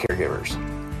 HomeWatch Caregivers.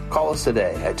 Call us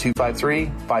today at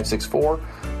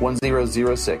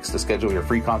 253-564-1006 to schedule your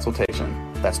free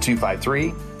consultation. That's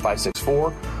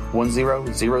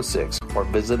 253-564-1006, or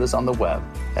visit us on the web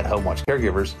at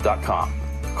homewatchcaregivers.com.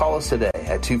 Call us today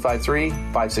at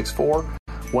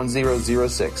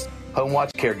 253-564-1006.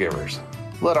 HomeWatch Caregivers.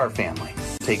 Let our family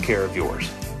take care of yours.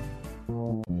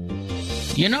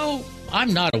 You know,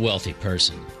 I'm not a wealthy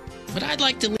person, but I'd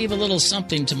like to leave a little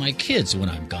something to my kids when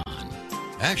I'm gone.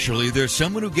 Actually, there's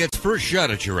someone who gets first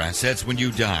shot at your assets when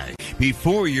you die,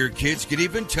 before your kids can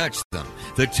even touch them,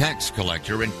 the tax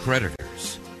collector and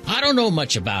creditors. I don't know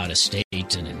much about estate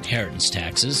and inheritance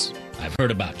taxes. I've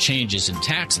heard about changes in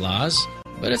tax laws,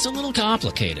 but it's a little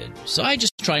complicated, so I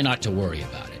just try not to worry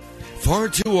about it. Far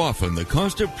too often, the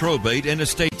cost of probate and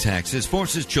estate taxes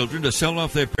forces children to sell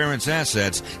off their parents'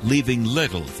 assets, leaving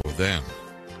little for them.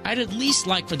 I'd at least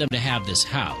like for them to have this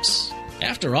house.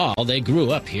 After all, they grew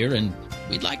up here, and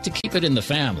we'd like to keep it in the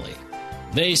family.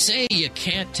 They say you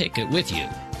can't take it with you.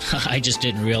 I just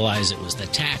didn't realize it was the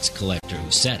tax collector who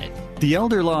said it. The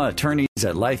elder law attorneys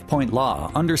at LifePoint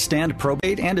Law understand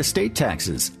probate and estate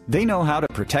taxes. They know how to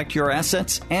protect your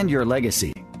assets and your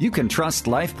legacy. You can trust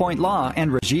LifePoint Law and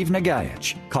Rajiv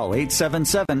Nagaich. Call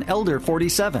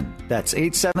 877-ELDER-47. That's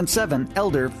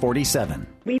 877-ELDER-47.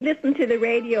 We listened to the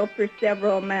radio for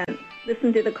several months,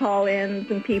 listened to the call-ins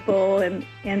and people, and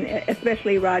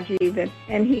especially Rajiv,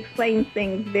 and he explains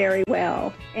things very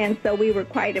well. And so we were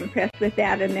quite impressed with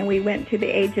that, and then we went to the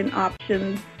Agent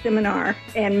Options seminar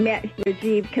and met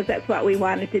Rajiv because that's what we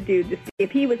wanted to do, to see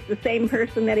if he was the same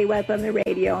person that he was on the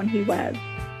radio, and he was.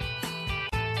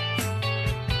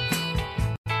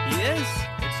 He is.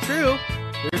 It's true.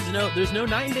 There's no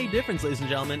night and day difference, ladies and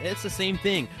gentlemen. It's the same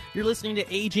thing. You're listening to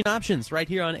Aging Options right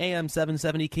here on AM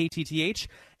 770 KTTH,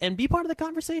 and be part of the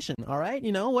conversation, all right?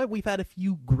 You know what? We've had a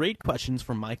few great questions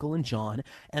from Michael and John,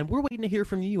 and we're waiting to hear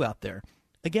from you out there.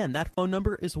 Again, that phone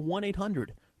number is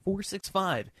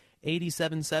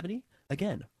 1-800-465-8770.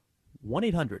 Again,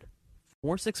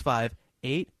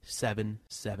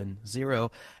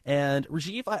 1-800-465-8770. And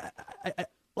Rajiv,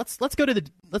 Let's go to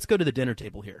the dinner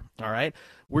table here. All right,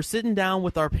 we're sitting down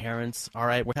with our parents. All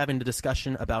right, we're having a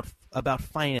discussion about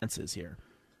finances here.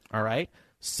 All right,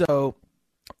 so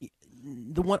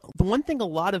the one thing a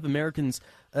lot of Americans,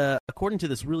 according to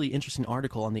this really interesting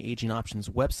article on the Aging Options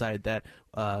website that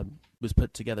was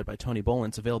put together by Tony Bolin,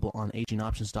 it's available on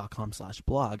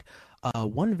agingoptions.com/blog.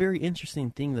 One very interesting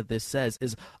thing that this says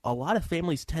is a lot of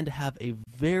families tend to have a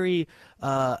very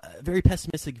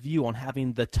pessimistic view on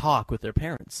having the talk with their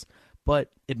parents.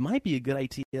 But it might be a good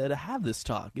idea to have this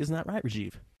talk. Isn't that right,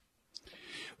 Rajiv?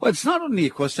 Well, it's not only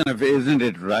a question of isn't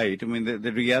it right. I mean,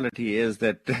 the reality is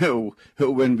that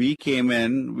when we came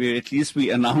in, we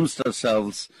announced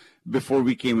ourselves before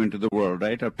we came into the world,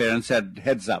 right? Our parents had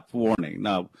heads up warning.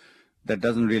 Now, that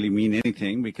doesn't really mean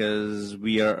anything because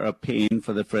we are a pain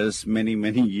for the first many,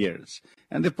 many years.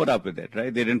 And they put up with it,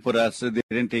 right? They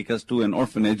didn't take us to an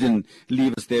orphanage and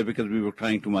leave us there because we were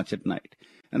crying too much at night.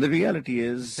 And the reality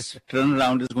is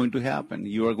turnaround is going to happen.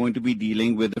 You are going to be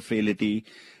dealing with the frailty.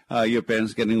 Your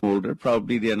parents getting older,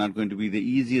 probably they are not going to be the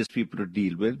easiest people to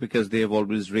deal with because they have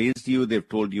always raised you. They've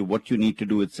told you what you need to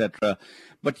do, etc.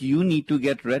 But you need to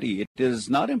get ready. It is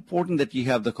not important that you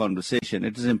have the conversation.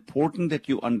 It is important that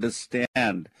you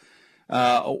understand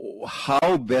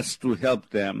how best to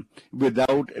help them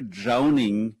without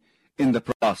drowning in the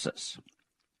process.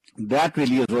 That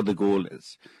really is what the goal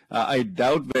is. I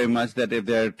doubt very much that if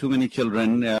there are too many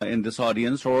children in this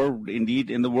audience or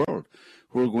indeed in the world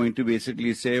who are going to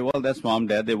basically say, well, that's mom,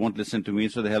 dad, they won't listen to me,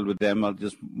 so the hell with them, I'll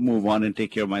just move on and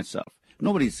take care of myself.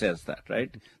 Nobody says that,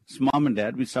 right? It's mom and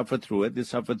dad, we suffer through it, they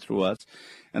suffer through us.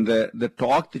 And the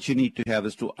talk that you need to have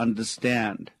is to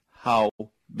understand how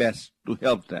best to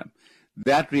help them.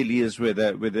 That really is where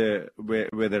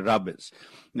the rub is.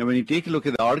 Now, when you take a look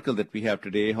at the article that we have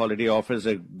today, Holiday offers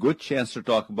a good chance to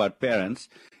talk about parents.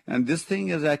 And this thing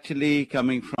is actually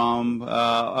coming from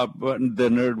the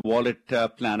Nerd Wallet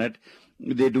Planet.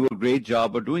 They do a great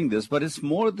job of doing this, but it's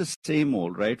more the same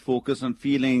old, right? Focus on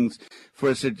feelings.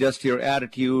 First, adjust your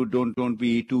attitude. Don't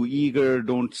be too eager.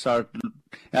 Don't start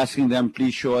asking them,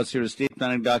 please show us your estate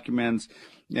planning documents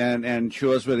and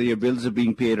show us whether your bills are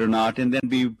being paid or not, and then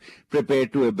be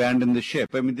prepared to abandon the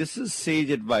ship. I mean, this is sage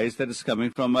advice that is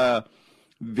coming from a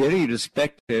very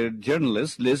respected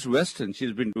journalist, Liz Weston.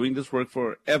 She's been doing this work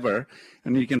forever,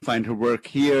 and you can find her work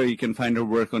here. You can find her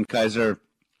work on Kaiser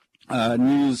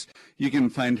News. You can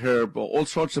find her all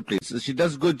sorts of places. She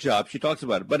does a good job. She talks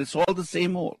about it, but it's all the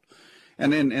same old.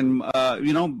 And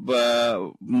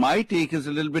my take is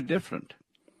a little bit different.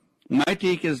 My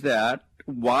take is that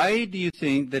why do you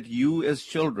think that you as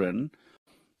children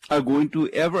are going to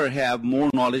ever have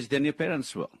more knowledge than your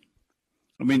parents will?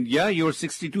 I mean, yeah, you're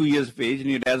 62 years of age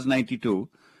and your dad's 92.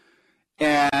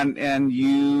 And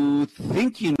you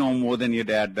think you know more than your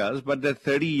dad does, but the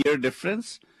 30-year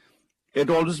difference, it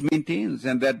always maintains,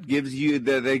 and that gives you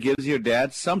your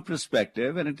dad some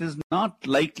perspective, and it is not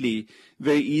likely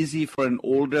very easy for an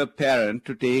older parent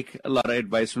to take a lot of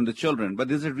advice from the children. But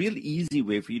there's a real easy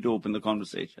way for you to open the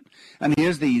conversation. And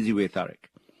here's the easy way, Tariq.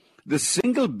 The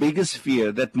single biggest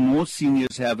fear that most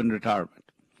seniors have in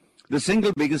retirement, the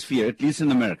single biggest fear, at least in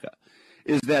America,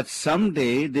 is that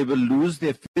someday they will lose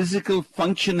their physical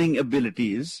functioning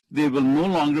abilities. They will no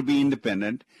longer be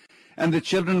independent. And the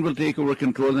children will take over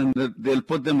control, and they'll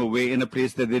put them away in a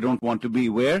place that they don't want to be.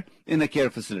 Where? In a care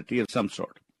facility of some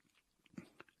sort.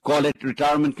 Call it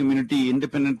retirement community,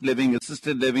 independent living,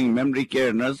 assisted living, memory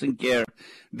care, nursing care.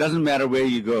 Doesn't matter where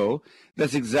you go.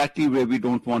 That's exactly where we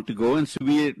don't want to go. And so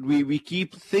we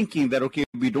keep thinking that, okay,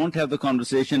 we don't have the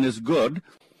conversation is good.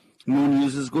 No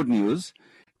news is good news.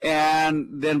 And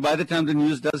then by the time the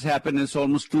news does happen, it's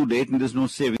almost too late, and there's no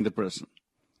saving the person.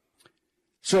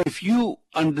 So if you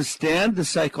understand the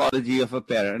psychology of a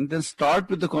parent, then start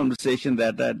with the conversation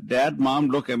that dad, mom,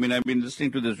 look, I mean, I've been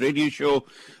listening to this radio show,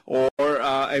 or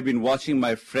I've been watching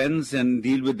my friends and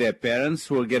deal with their parents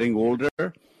who are getting older.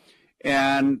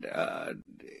 And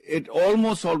it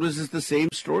almost always is the same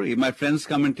story. My friends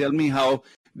come and tell me how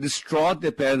distraught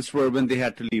their parents were when they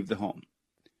had to leave the home.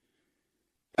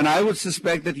 And I would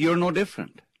suspect that you're no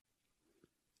different,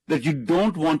 that you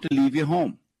don't want to leave your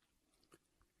home.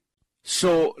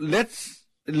 So let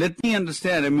me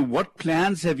understand, I mean, what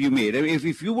plans have you made? I mean,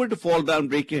 if you were to fall down,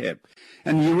 break your hip,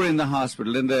 and you were in the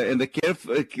hospital, and the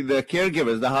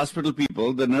caregivers, the hospital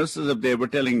people, the nurses up there were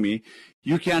telling me,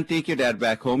 you can't take your dad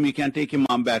back home, you can't take your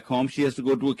mom back home, she has to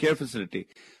go to a care facility.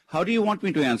 How do you want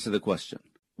me to answer the question?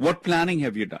 What planning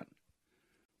have you done?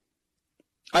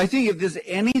 I think if there's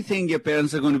anything your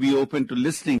parents are going to be open to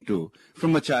listening to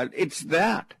from a child, it's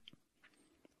that.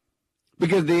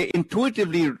 Because they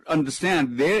intuitively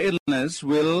understand their illness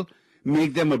will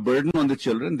make them a burden on the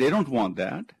children. They don't want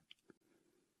that.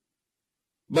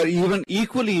 But even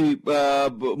equally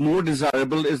more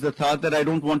desirable is the thought that I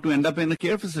don't want to end up in a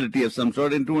care facility of some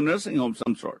sort, into a nursing home of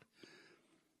some sort.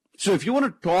 So if you want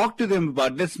to talk to them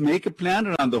about, let's make a plan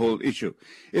around the whole issue.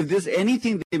 If there's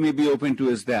anything they may be open to,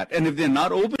 is that. And if they're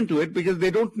not open to it because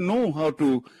they don't know how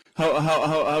to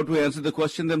answer the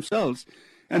question themselves,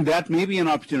 and that may be an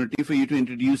opportunity for you to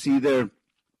introduce either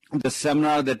the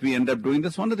seminar that we end up doing.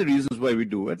 That's one of the reasons why we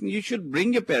do it. And you should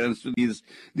bring your parents to these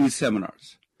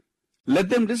seminars. Let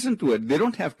them listen to it. They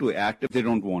don't have to act if they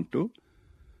don't want to.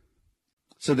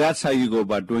 So that's how you go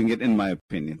about doing it, in my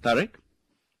opinion. Tariq?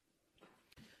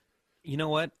 You know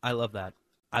what? I love that.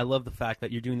 I love the fact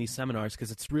that you're doing these seminars, because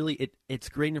it's really it's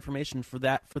great information for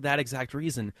that exact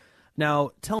reason.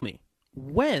 Now, tell me,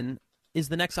 when is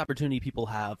the next opportunity people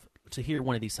have to hear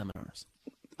one of these seminars?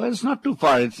 Well, it's not too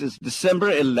far. It's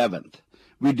December 11th.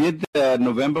 We did the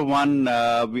November one.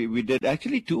 We did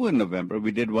actually two in November.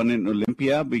 We did one in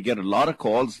Olympia. We get a lot of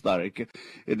calls, Tariq.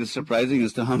 It is surprising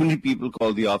as to how many people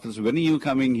call the office. When are you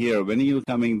coming here? When are you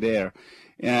coming there?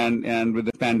 And with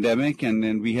the pandemic,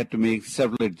 and we had to make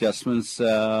several adjustments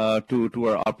to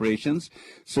our operations.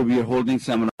 So we are holding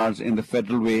seminars in the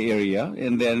Federal Way area,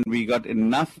 and then we got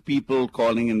enough people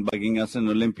calling and bugging us in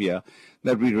Olympia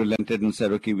that we relented and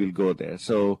said, okay, we'll go there.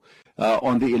 So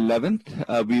on the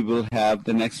 11th, we will have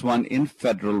the next one in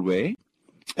Federal Way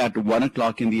at 1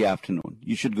 o'clock in the afternoon.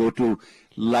 You should go to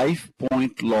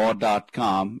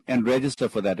lifepointlaw.com and register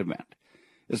for that event.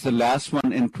 It's the last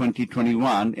one in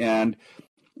 2021, and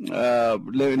let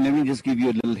me just give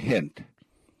you a little hint.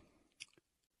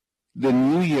 The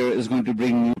new year is going to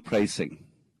bring new pricing.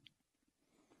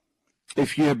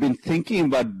 If you have been thinking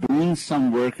about doing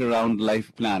some work around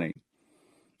life planning,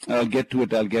 I'll get to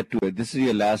it. This is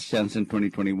your last chance in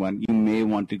 2021. You may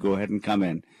want to go ahead and come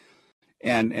in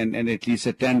and at least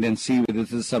attend and see whether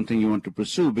this is something you want to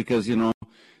pursue, because,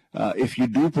 if you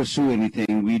do pursue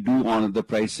anything, we do honor the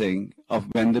pricing of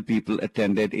when the people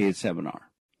attended a seminar.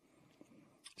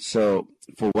 So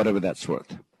for whatever that's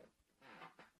worth.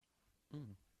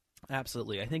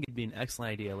 Absolutely. I think it'd be an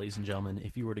excellent idea, ladies and gentlemen,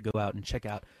 if you were to go out and check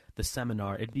out the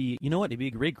seminar. It'd be, it'd be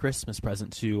a great Christmas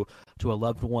present to a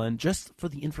loved one, just for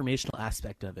the informational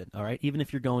aspect of it, all right? Even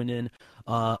if you're going in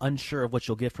unsure of what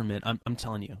you'll get from it, I'm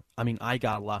telling you. I mean, I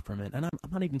got a lot from it, and I'm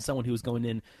not even someone who was going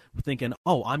in thinking,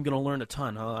 oh, I'm going to learn a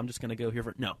ton. I'm just going to go here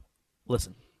for... No.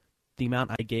 Listen. The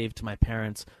amount I gave to my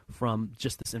parents from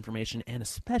just this information, and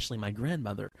especially my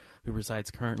grandmother, who resides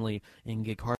currently in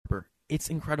Gig Harbor, it's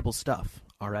incredible stuff,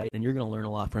 all right? And you're going to learn a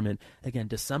lot from it. Again,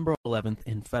 December 11th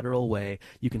in Federal Way.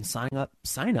 You can sign up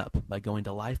by going to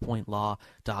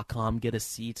lifepointlaw.com, get a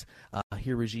seat,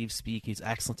 hear Rajiv speak. He's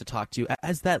excellent to talk to.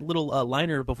 As that little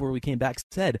liner before we came back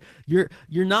said, you're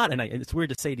not, and it's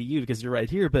weird to say to you because you're right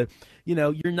here, but,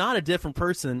 you're not a different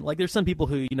person. Like, there's some people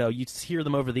who, you hear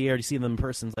them over the air, you see them in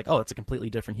person, it's like, oh, it's a completely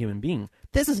different human being.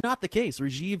 This is not the case.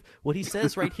 Rajiv, what he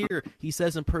says right here, he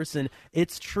says in person,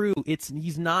 it's true.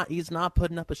 He's not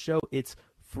putting up a show. It's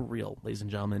for real, ladies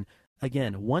and gentlemen.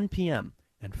 Again, 1 p.m.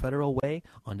 and Federal Way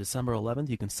on December 11th.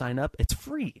 You can sign up. It's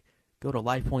free. Go to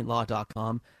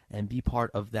lifepointlaw.com and be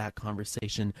part of that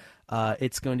conversation.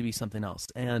 It's going to be something else.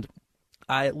 And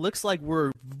it looks like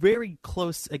we're very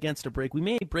close against a break. We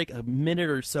may break a minute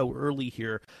or so early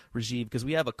here, Rajiv, because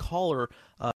we have a caller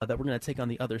that we're going to take on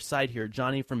the other side here.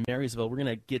 Johnny from Marysville, we're going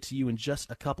to get to you in just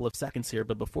a couple of seconds here.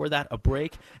 But before that, a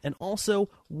break. And also,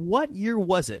 what year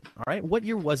was it? All right, what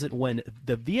year was it when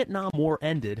the Vietnam War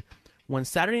ended, when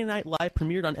Saturday Night Live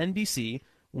premiered on NBC,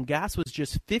 when gas was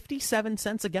just 57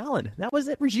 cents a gallon? That was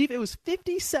it, Rajiv. It was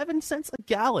 57 cents a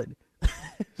gallon.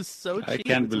 It was so cheap. I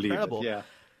can't it's believe incredible. it, yeah.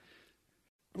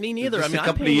 Me neither. It was a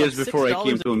couple of years before I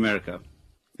came to America.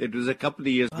 It was a couple of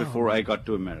years before I got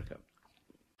to America.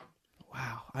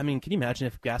 Wow. I mean, can you imagine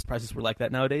if gas prices were like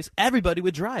that nowadays? Everybody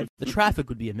would drive. The traffic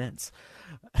would be immense.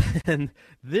 And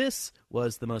this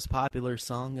was the most popular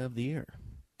song of the year.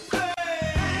 All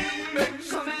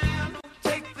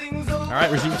right,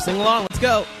 Rajiv, sing along. Let's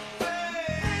go.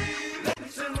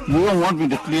 You don't want me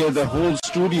to clear the whole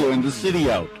studio in the city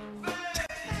out.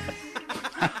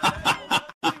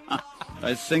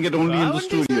 I sing it only in the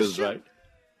studios, right?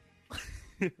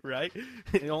 Right?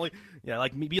 Be like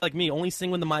me. Only sing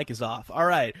when the mic is off. All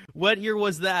right. What year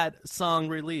was that song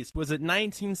released? Was it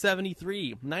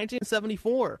 1973,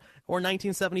 1974, or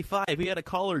 1975? We had a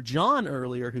caller, John,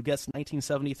 earlier who guessed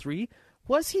 1973.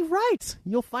 Was he right?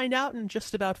 You'll find out in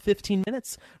just about 15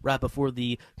 minutes, right before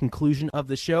the conclusion of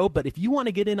the show. But if you want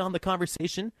to get in on the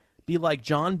conversation, be like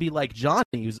John, be like Johnny,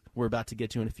 who we're about to get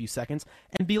to in a few seconds,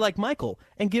 and be like Michael,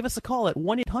 and give us a call at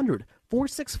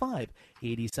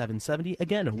 1-800-465-8770.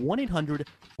 Again,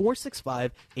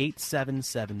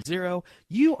 1-800-465-8770.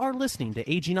 You are listening to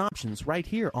Aging Options right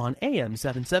here on AM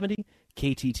 770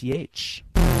 KTTH.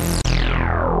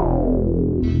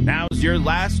 Now's your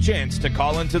last chance to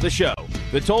call into the show.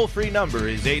 The toll-free number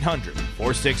is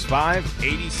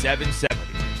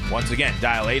 800-465-8770. Once again,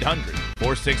 dial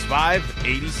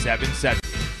 800-465-8770.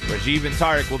 Rajiv and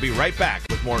Tariq will be right back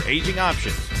with more Aging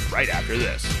Options right after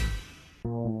this.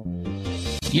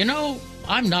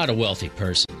 I'm not a wealthy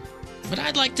person, but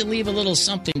I'd like to leave a little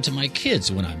something to my kids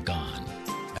when I'm gone.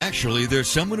 Actually, there's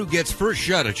someone who gets first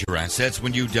shot at your assets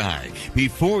when you die,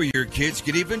 before your kids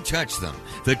can even touch them.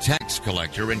 The tax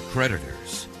collector and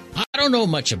creditors. I don't know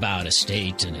much about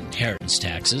estate and inheritance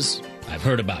taxes. I've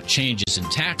heard about changes in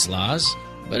tax laws,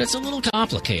 but it's a little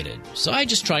complicated, so I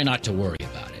just try not to worry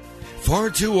about it. Far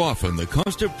too often, the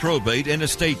cost of probate and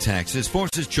estate taxes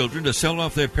forces children to sell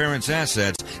off their parents'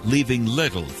 assets, leaving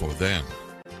little for them.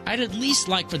 I'd at least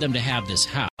like for them to have this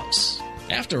house.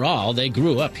 After all, they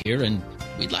grew up here, and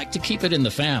we'd like to keep it in the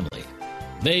family.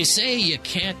 They say you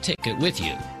can't take it with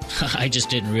you. I just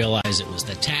didn't realize it was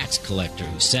the tax collector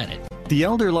who said it. The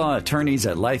elder law attorneys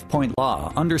at LifePoint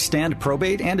Law understand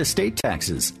probate and estate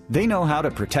taxes. They know how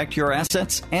to protect your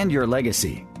assets and your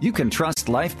legacy. You can trust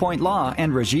LifePoint Law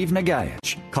and Rajiv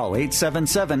Nagayach. Call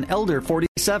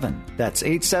 877-ELDER-47. That's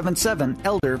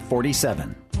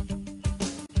 877-ELDER-47.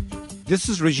 This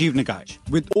is Rajiv Nagayach.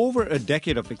 With over a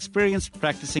decade of experience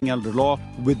practicing elder law,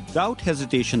 without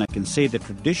hesitation I can say that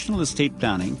traditional estate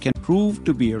planning can prove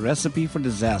to be a recipe for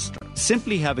disaster.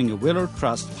 Simply having a will or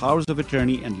trust, powers of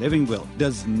attorney, and living will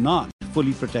does not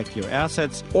fully protect your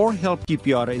assets or help keep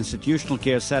you out of institutional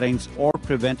care settings or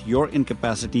prevent your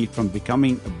incapacity from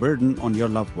becoming a burden on your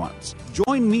loved ones.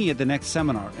 Join me at the next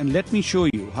seminar and let me show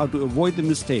you how to avoid the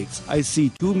mistakes I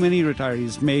see too many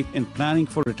retirees make in planning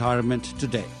for retirement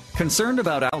today. Concerned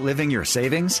about outliving your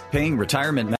savings, paying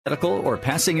retirement medical, or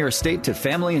passing your estate to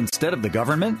family instead of the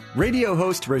government? Radio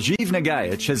host Rajiv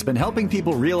Nagayach has been helping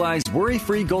people realize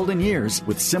worry-free golden years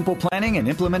with simple planning and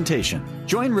implementation.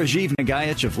 Join Rajiv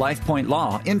Nagayach of LifePoint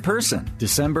Law in person,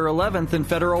 December 11th in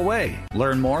Federal Way.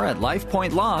 Learn more at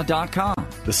lifepointlaw.com.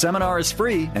 The seminar is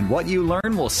free, and what you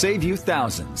learn will save you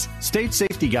thousands. State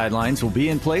safety guidelines will be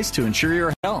in place to ensure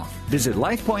your health. Visit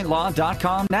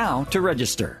lifepointlaw.com now to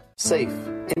register. Safe,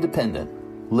 independent,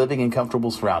 living in comfortable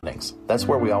surroundings. That's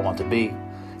where we all want to be.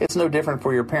 It's no different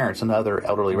for your parents and other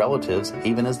elderly relatives,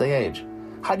 even as they age.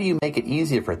 How do you make it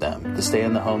easier for them to stay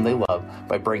in the home they love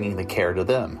by bringing the care to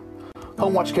them?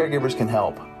 HomeWatch Caregivers can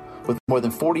help. With more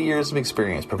than 40 years of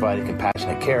experience providing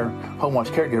compassionate care, HomeWatch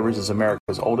Caregivers is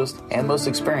America's oldest and most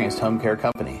experienced home care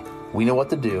company. We know what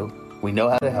to do, we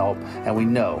know how to help, and we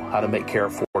know how to make care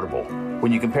affordable.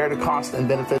 When you compare the cost and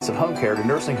benefits of home care to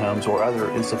nursing homes or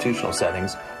other institutional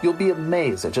settings, you'll be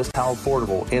amazed at just how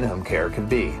affordable in-home care can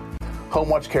be.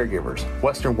 HomeWatch Caregivers,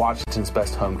 Western Washington's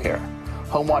best home care.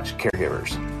 HomeWatch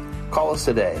Caregivers. Call us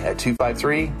today at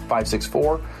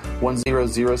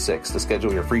 253-564-1006 to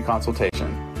schedule your free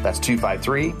consultation. That's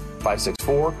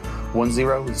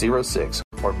 253-564-1006,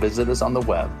 or visit us on the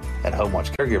web at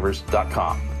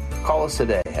homewatchcaregivers.com. Call us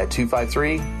today at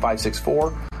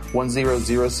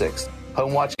 253-564-1006.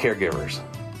 HomeWatch Caregivers.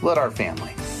 Let our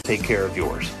family take care of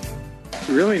yours.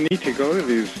 You really need to go to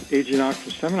these aging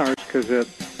option seminars because it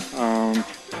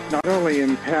not only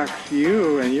impacts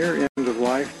you and your end of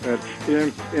life, but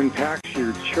it impacts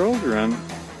your children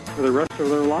for the rest of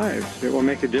their lives. It will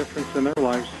make a difference in their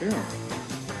lives too.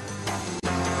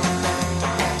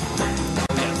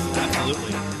 Yes,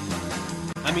 absolutely.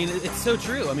 I mean, it's so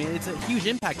true. I mean, it's a huge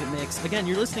impact it makes. Again,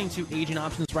 you're listening to Aging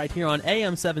Options right here on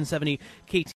AM 770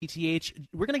 KTTH.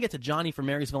 We're going to get to Johnny from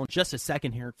Marysville in just a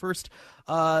second here. First,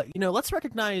 let's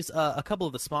recognize a couple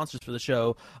of the sponsors for the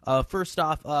show. First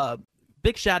off,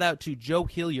 big shout out to Joe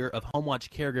Hillier of HomeWatch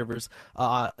Caregivers,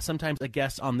 sometimes a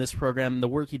guest on this program. The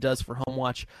work he does for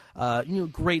HomeWatch,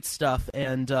 great stuff.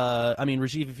 And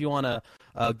Rajiv, if you want to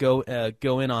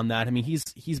go in on that, I mean,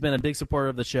 he's been a big supporter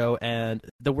of the show, and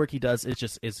the work he does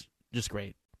is just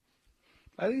great.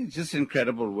 I think it's just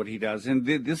incredible what he does. And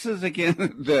this is, again,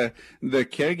 the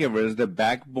caregivers, the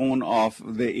backbone of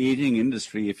the aging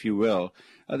industry, if you will,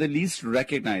 are the least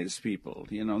recognized people.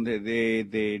 You know,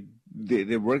 they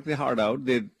work their heart out.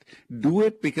 They do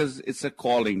it because it's a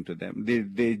calling to them.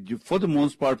 They for the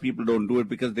most part, people don't do it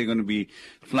because they're going to be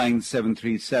flying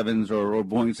 737s or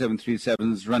Boeing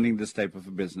 737s running this type of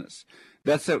a business.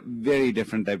 That's a very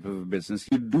different type of a business.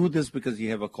 You do this because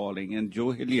you have a calling. And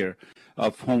Joe Hillier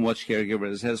of HomeWatch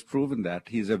Caregivers has proven that.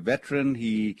 He's a veteran.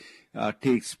 He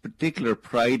takes particular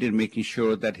pride in making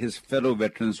sure that his fellow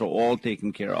veterans are all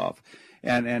taken care of.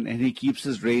 And he keeps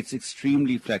his rates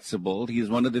extremely flexible. He's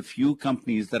one of the few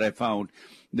companies that I found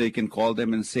they can call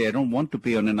them and say, I don't want to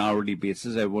pay on an hourly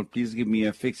basis. Please give me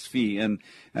a fixed fee. And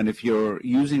if you're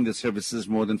using the services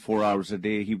more than 4 hours a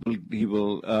day, he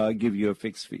will give you a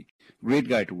fixed fee. Great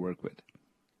guy to work with.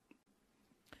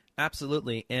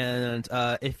 Absolutely. And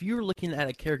if you're looking at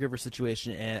a caregiver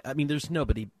situation, there's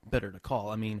nobody better to call.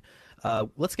 I mean,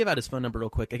 let's give out his phone number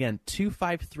real quick. Again,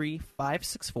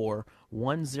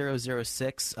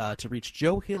 253-564-1006 to reach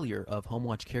Joe Hillier of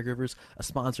HomeWatch Caregivers, a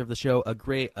sponsor of the show, a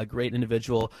great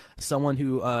individual, someone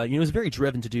who is very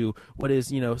driven to do what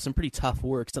is some pretty tough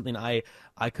work, something I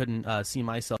couldn't see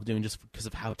myself doing just because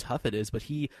of how tough it is. But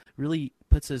he really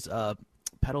puts his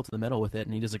pedal to the metal with it,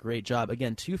 and he does a great job.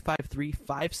 Again,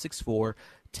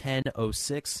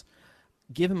 253-564-1006.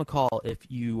 give him a call if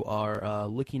you are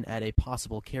looking at a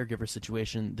possible caregiver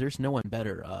situation. There's no one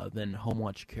better than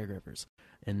HomeWatch Caregivers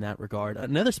in that regard.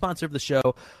 Another sponsor of the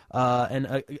show,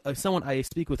 and someone I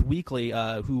speak with weekly,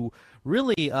 who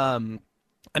really,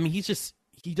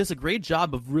 he does a great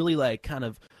job of really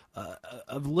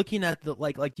of looking at the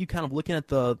like you kind of looking at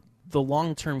the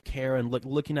long-term care and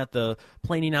looking at the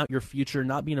planning out your future,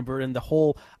 not being a burden, the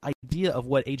whole idea of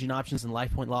what Aging Options and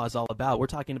LifePoint Law is all about. We're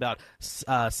talking about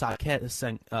Saket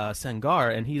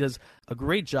Sengar, and he does a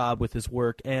great job with his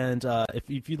work. And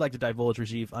if you'd like to divulge,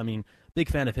 Rajiv, big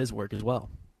fan of his work as well.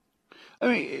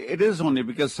 It is only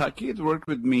because Saket worked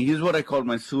with me. He's what I call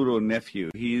my pseudo-nephew.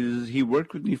 He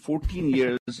worked with me 14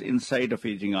 years inside of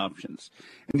Aging Options.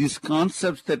 And these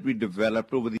concepts that we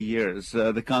developed over the years,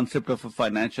 the concept of a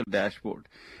financial dashboard,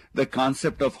 the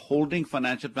concept of holding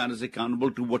financial planners accountable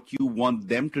to what you want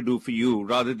them to do for you,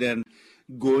 rather than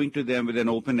going to them with an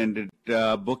open-ended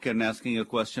book and asking a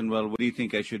question, well, what do you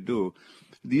think I should do?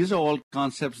 These are all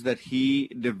concepts that he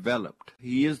developed.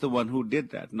 He is the one who did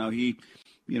that. Now, he's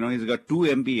got 2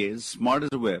 MBAs, smart as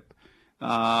a whip.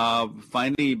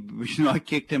 Finally, I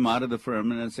kicked him out of the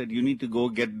firm and I said, you need to go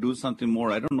do something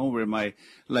more. I don't know where my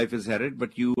life is headed,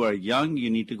 but you are young.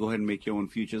 You need to go ahead and make your own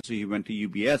future. So he went to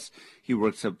UBS. He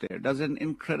works up there, does an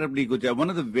incredibly good job. One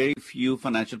of the very few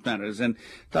financial planners. And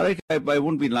Tarek, I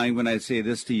won't be lying when I say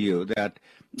this to you, that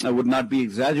I would not be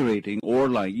exaggerating or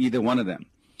lying, either one of them,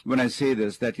 when I say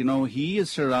this, that, he is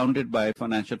surrounded by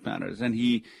financial planners and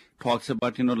he talks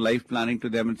about, life planning to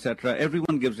them, etc.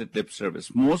 Everyone gives it lip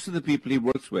service. Most of the people he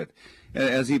works with,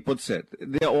 as he puts it,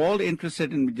 they're all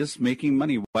interested in just making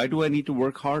money. Why do I need to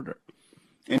work harder?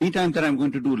 Anytime that I'm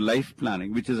going to do life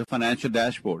planning, which is a financial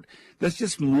dashboard, that's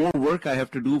just more work I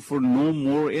have to do for no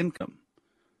more income.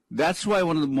 That's why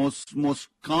one of the most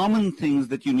common things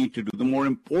that you need to do, the more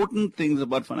important things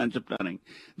about financial planning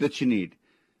that you need,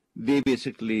 they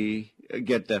basically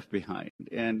get left behind.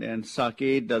 And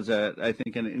Saket does, I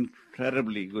think, an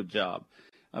incredibly good job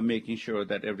of making sure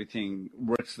that everything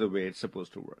works the way it's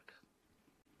supposed to work.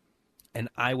 And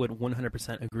I would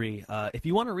 100% agree. If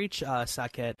you want to reach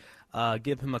Saket,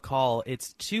 give him a call.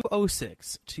 It's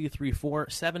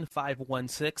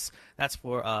 206-234-7516. That's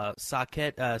for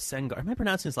Saket Sengar. Am I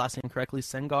pronouncing his last name correctly?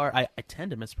 Sengar? I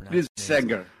tend to mispronounce it. It's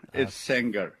Sengar. It's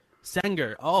Sengar.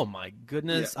 Sengar. Oh, my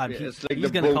goodness. Yeah, he's like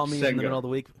going to call me Sengar in the middle of the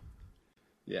week.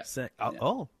 Yeah.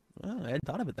 I hadn't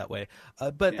thought of it that way.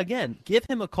 But again, give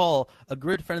him a call, a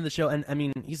good friend of the show. And,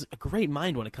 he's a great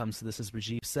mind when it comes to this, as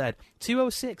Rajiv said.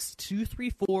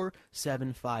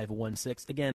 206-234-7516.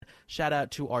 Again, shout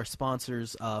out to our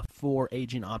sponsors for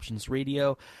Aging Options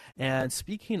Radio. And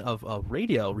speaking of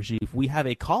radio, Rajiv, we have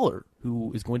a caller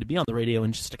who is going to be on the radio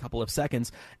in just a couple of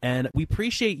seconds. And we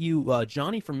appreciate you,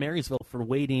 Johnny from Marysville, for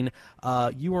waiting.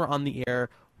 You are on the air.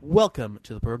 Welcome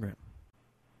to the program.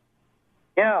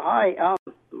 Yeah, hi.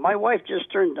 My wife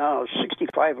just turned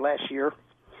 65 last year,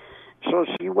 so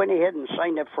she went ahead and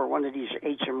signed up for one of these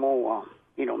HMO,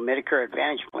 Medicare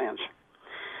Advantage plans.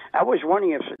 I was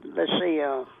wondering if, let's say,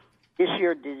 this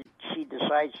year she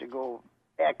decides to go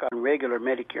back on regular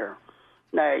Medicare.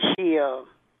 Now, do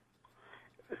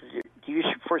you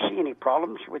foresee any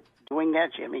problems with doing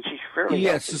that? She's fairly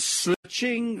healthy.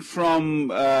 Switching from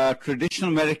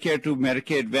traditional Medicare to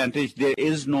Medicare Advantage, there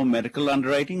is no medical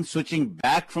underwriting. Switching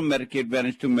back from Medicare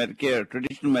Advantage to Medicare,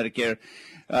 traditional Medicare,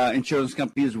 insurance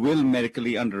companies will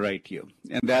medically underwrite you.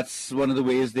 And that's one of the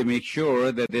ways they make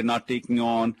sure that they're not taking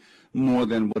on more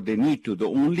than what they need to. The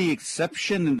only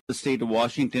exception in the state of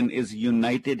Washington is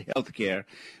United Healthcare,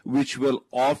 which will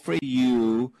offer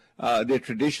you their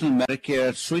traditional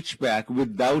Medicare switchback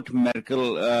without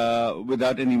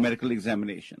any medical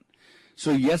examination.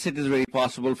 So yes, it is very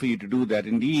possible for you to do that.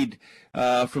 Indeed,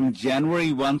 from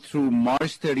January 1 through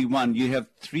March 31, you have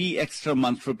 3 extra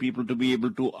months for people to be able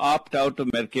to opt out of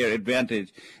Medicare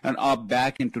Advantage and opt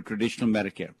back into traditional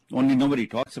Medicare. Only nobody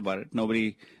talks about it.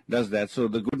 Nobody does that. So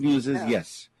the good news is,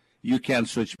 yes, you can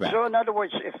switch back. So in other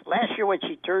words, if last year when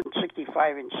she turned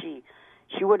 65 and she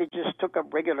would have just took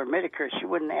up regular Medicare, she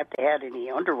wouldn't have to have any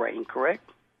underwriting,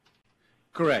 correct?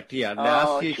 Correct, yeah.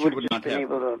 Last year she would have been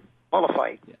able to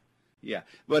qualify. Yeah,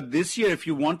 but this year, if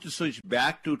you want to switch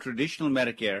back to traditional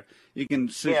Medicare, you can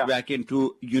switch back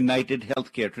into United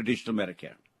Healthcare, traditional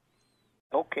Medicare.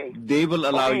 Okay. They will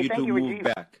allow you to move Rajiv.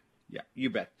 back. Yeah, you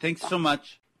bet. Thanks so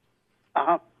much.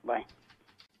 Bye.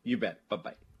 You bet.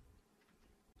 Bye-bye.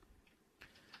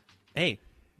 Hey,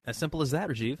 as simple as that,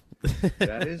 Rajiv.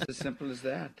 That is as simple as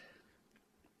that.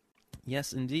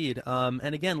 Yes, indeed.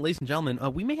 And again, ladies and gentlemen,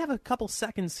 we may have a couple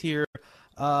seconds here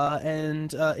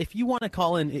And if you want to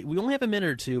call in, we only have a minute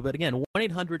or two, but again,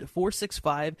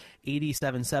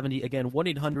 1-800-465-8770. Again,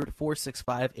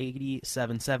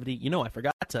 1-800-465-8770. You know, I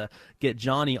forgot to get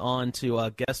Johnny on to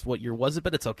guess what year was it,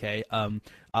 but it's okay. We'll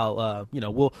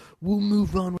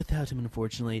move on without him,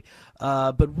 unfortunately.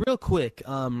 But real quick,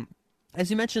 as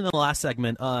you mentioned in the last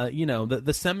segment,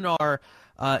 the seminar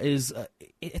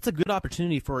it's a good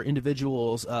opportunity for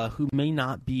individuals who may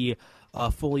not be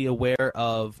fully aware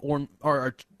of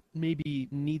or maybe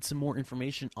need some more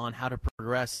information on how to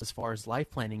progress as far as life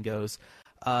planning goes.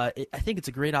 I think it's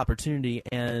a great opportunity,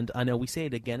 and I know we say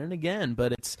it again and again,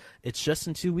 but it's just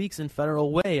in 2 weeks in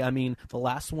Federal Way. I mean, the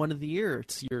last one of the year.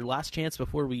 It's your last chance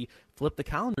before we flip the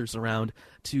calendars around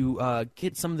to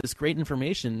get some of this great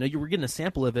information. Now, you were getting a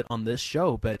sample of it on this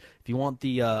show, but if you want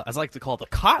the, as I like to call it, the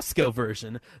Costco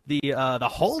version, the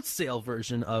wholesale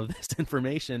version of this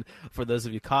information for those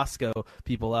of you Costco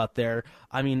people out there,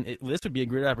 I mean, this would be a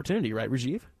great opportunity, right,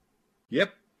 Rajiv?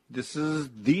 Yep. This is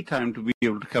the time to be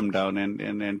able to come down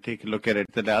and take a look at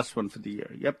it, the last one for the year.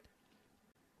 Yep.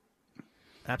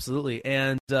 Absolutely.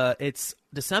 And it's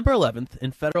December 11th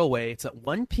in Federal Way. It's at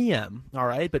 1 p.m., all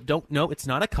right? But it's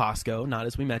not a Costco, not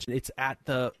as we mentioned. It's at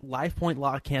the LifePoint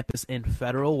Law Campus in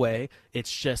Federal Way.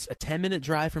 It's just a 10-minute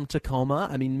drive from Tacoma.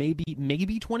 I mean,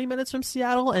 maybe 20 minutes from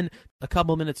Seattle and a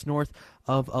couple minutes north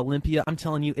of Olympia. I'm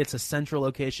telling you, it's a central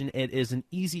location. It is an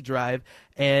easy drive,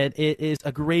 and it is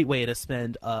a great way to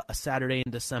spend a Saturday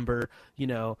in December,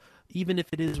 even if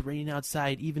it is raining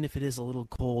outside, even if it is a little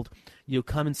cold,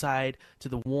 come inside to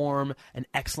the warm and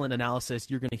excellent analysis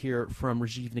you're going to hear from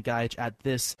Rajiv Nagaich at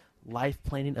this life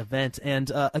planning event.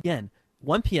 And again,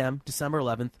 1 p.m., December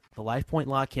 11th, the LifePoint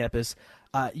Law Campus.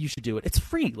 You should do it. It's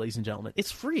free, ladies and gentlemen.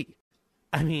 It's free.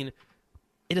 I mean,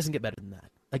 it doesn't get better than that.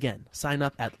 Again, sign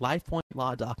up at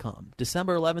lifepointlaw.com.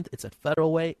 December 11th, it's at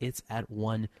Federal Way. It's at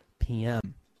 1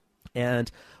 p.m.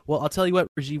 And, well, I'll tell you what,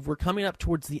 Rajiv, we're coming up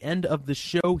towards the end of the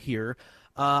show here.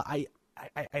 I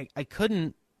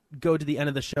couldn't go to the end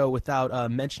of the show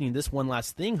without mentioning this one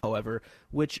last thing, however,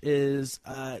 which is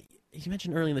you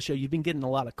mentioned earlier in the show you've been getting a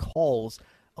lot of calls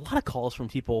from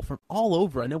people from all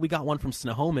over. I know we got one from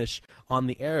Snohomish on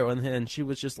the air, and she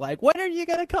was just like, when are you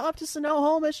going to come up to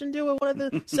Snohomish and do one of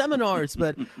the seminars?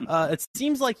 But it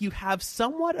seems like you have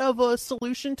somewhat of a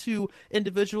solution to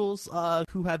individuals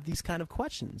who have these kind of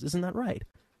questions. Isn't that right?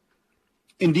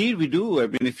 Indeed, we do. I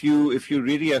mean, if you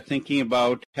really are thinking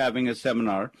about having a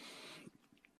seminar,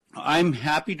 I'm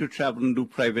happy to travel and do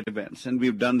private events, and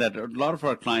we've done that. A lot of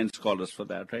our clients call us for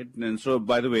that, right? And so,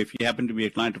 by the way, if you happen to be a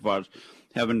client of ours,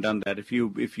 haven't done that, if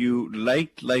you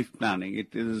like life planning,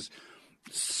 it is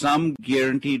some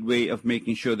guaranteed way of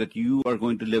making sure that you are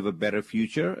going to live a better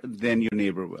future than your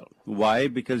neighbor will. Why?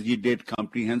 Because you did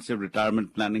comprehensive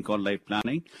retirement planning called life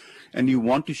planning, and you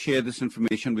want to share this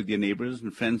information with your neighbors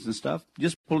and friends and stuff.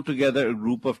 Just pull together a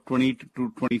group of 20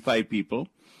 to 25 people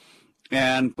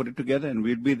and put it together, and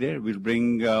we'll be there. We'll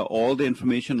bring all the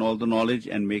information, all the knowledge,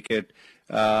 and make it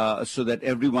so that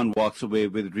everyone walks away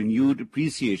with renewed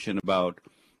appreciation about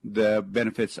the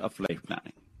benefits of life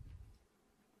planning.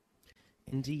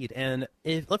 Indeed, and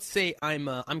if let's say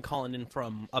I'm calling in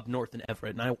from up north in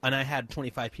Everett, and I had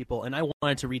 25 people, and I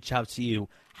wanted to reach out to you,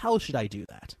 how should I do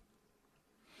that?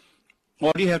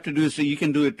 All you have to do is, so you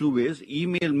can do it two ways.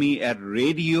 Email me at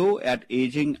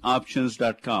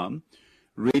radio@agingoptions.com.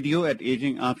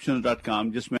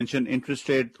 radio@agingoptions.com. Just mention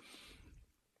interested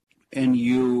in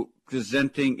you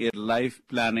presenting a life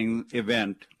planning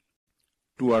event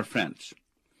to our friends.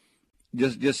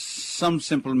 Just some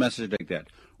simple message like that.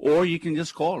 Or you can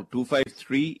just call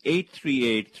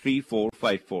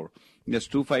 253-838-3454. That's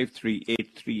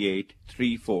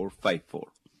 253-838-3454.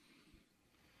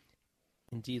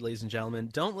 Indeed, ladies and gentlemen,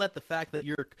 don't let the fact that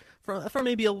you're from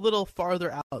maybe a little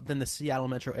farther out than the Seattle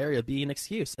metro area be an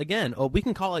excuse. Again, we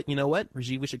can call it, you know what,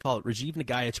 Rajiv, we should call it Rajiv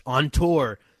Nagaich on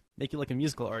tour. Make you like a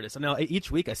musical artist. I know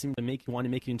each week I seem to want to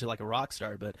make you into like a rock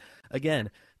star, but again,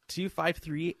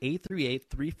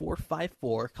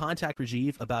 253-838-3454. Contact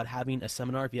Rajiv about having a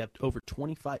seminar. If you have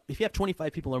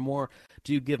 25 people or more,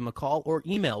 do give him a call or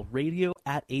email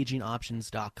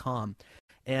radio@agingoptions.com.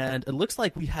 And it looks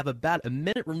like we have about a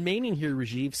minute remaining here,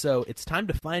 Rajiv, so it's time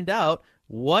to find out,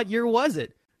 what year was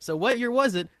it? So what year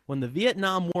was it when the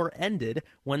Vietnam War ended,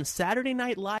 when Saturday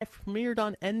Night Live premiered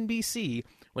on NBC,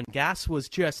 when gas was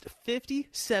just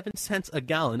 57 cents a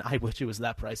gallon? I wish it was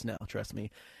that price now, trust me.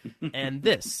 And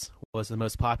this was the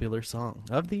most popular song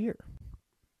of the year.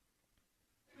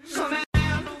 Come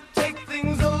and take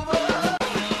things over.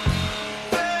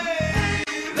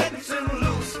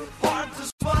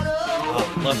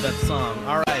 Love that song.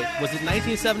 All right, Was it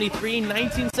 1973,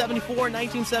 1974,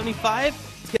 1975?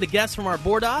 Let's get a guess from our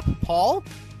board op. Paul?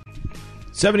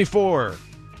 74.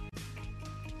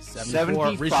 74.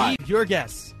 Rajiv, your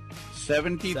guess.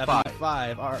 75.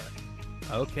 75. All right.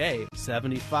 Okay,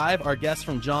 75. Our guess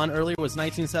from John earlier was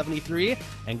 1973.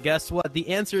 And guess what? The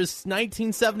answer is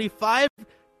 1975.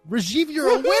 Rajiv, you're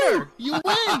a winner. You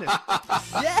win.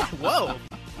 Yeah, whoa.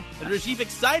 And Rajiv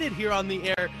excited here on the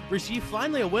air. Rajiv,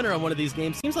 finally a winner on one of these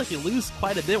games. Seems like you lose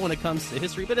quite a bit when it comes to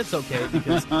history, but it's okay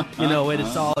because, you know,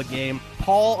 it's all a game.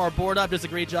 Paul, our board up, does a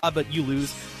great job, but you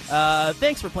lose.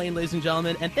 Thanks for playing, ladies and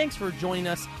gentlemen, and thanks for joining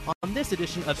us on this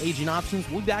edition of Aging Options.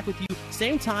 We'll be back with you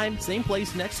same time, same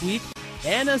place next week.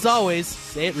 And as always,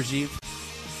 say it, Rajiv.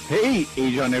 Hey,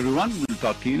 age on everyone. We'll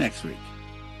talk to you next week.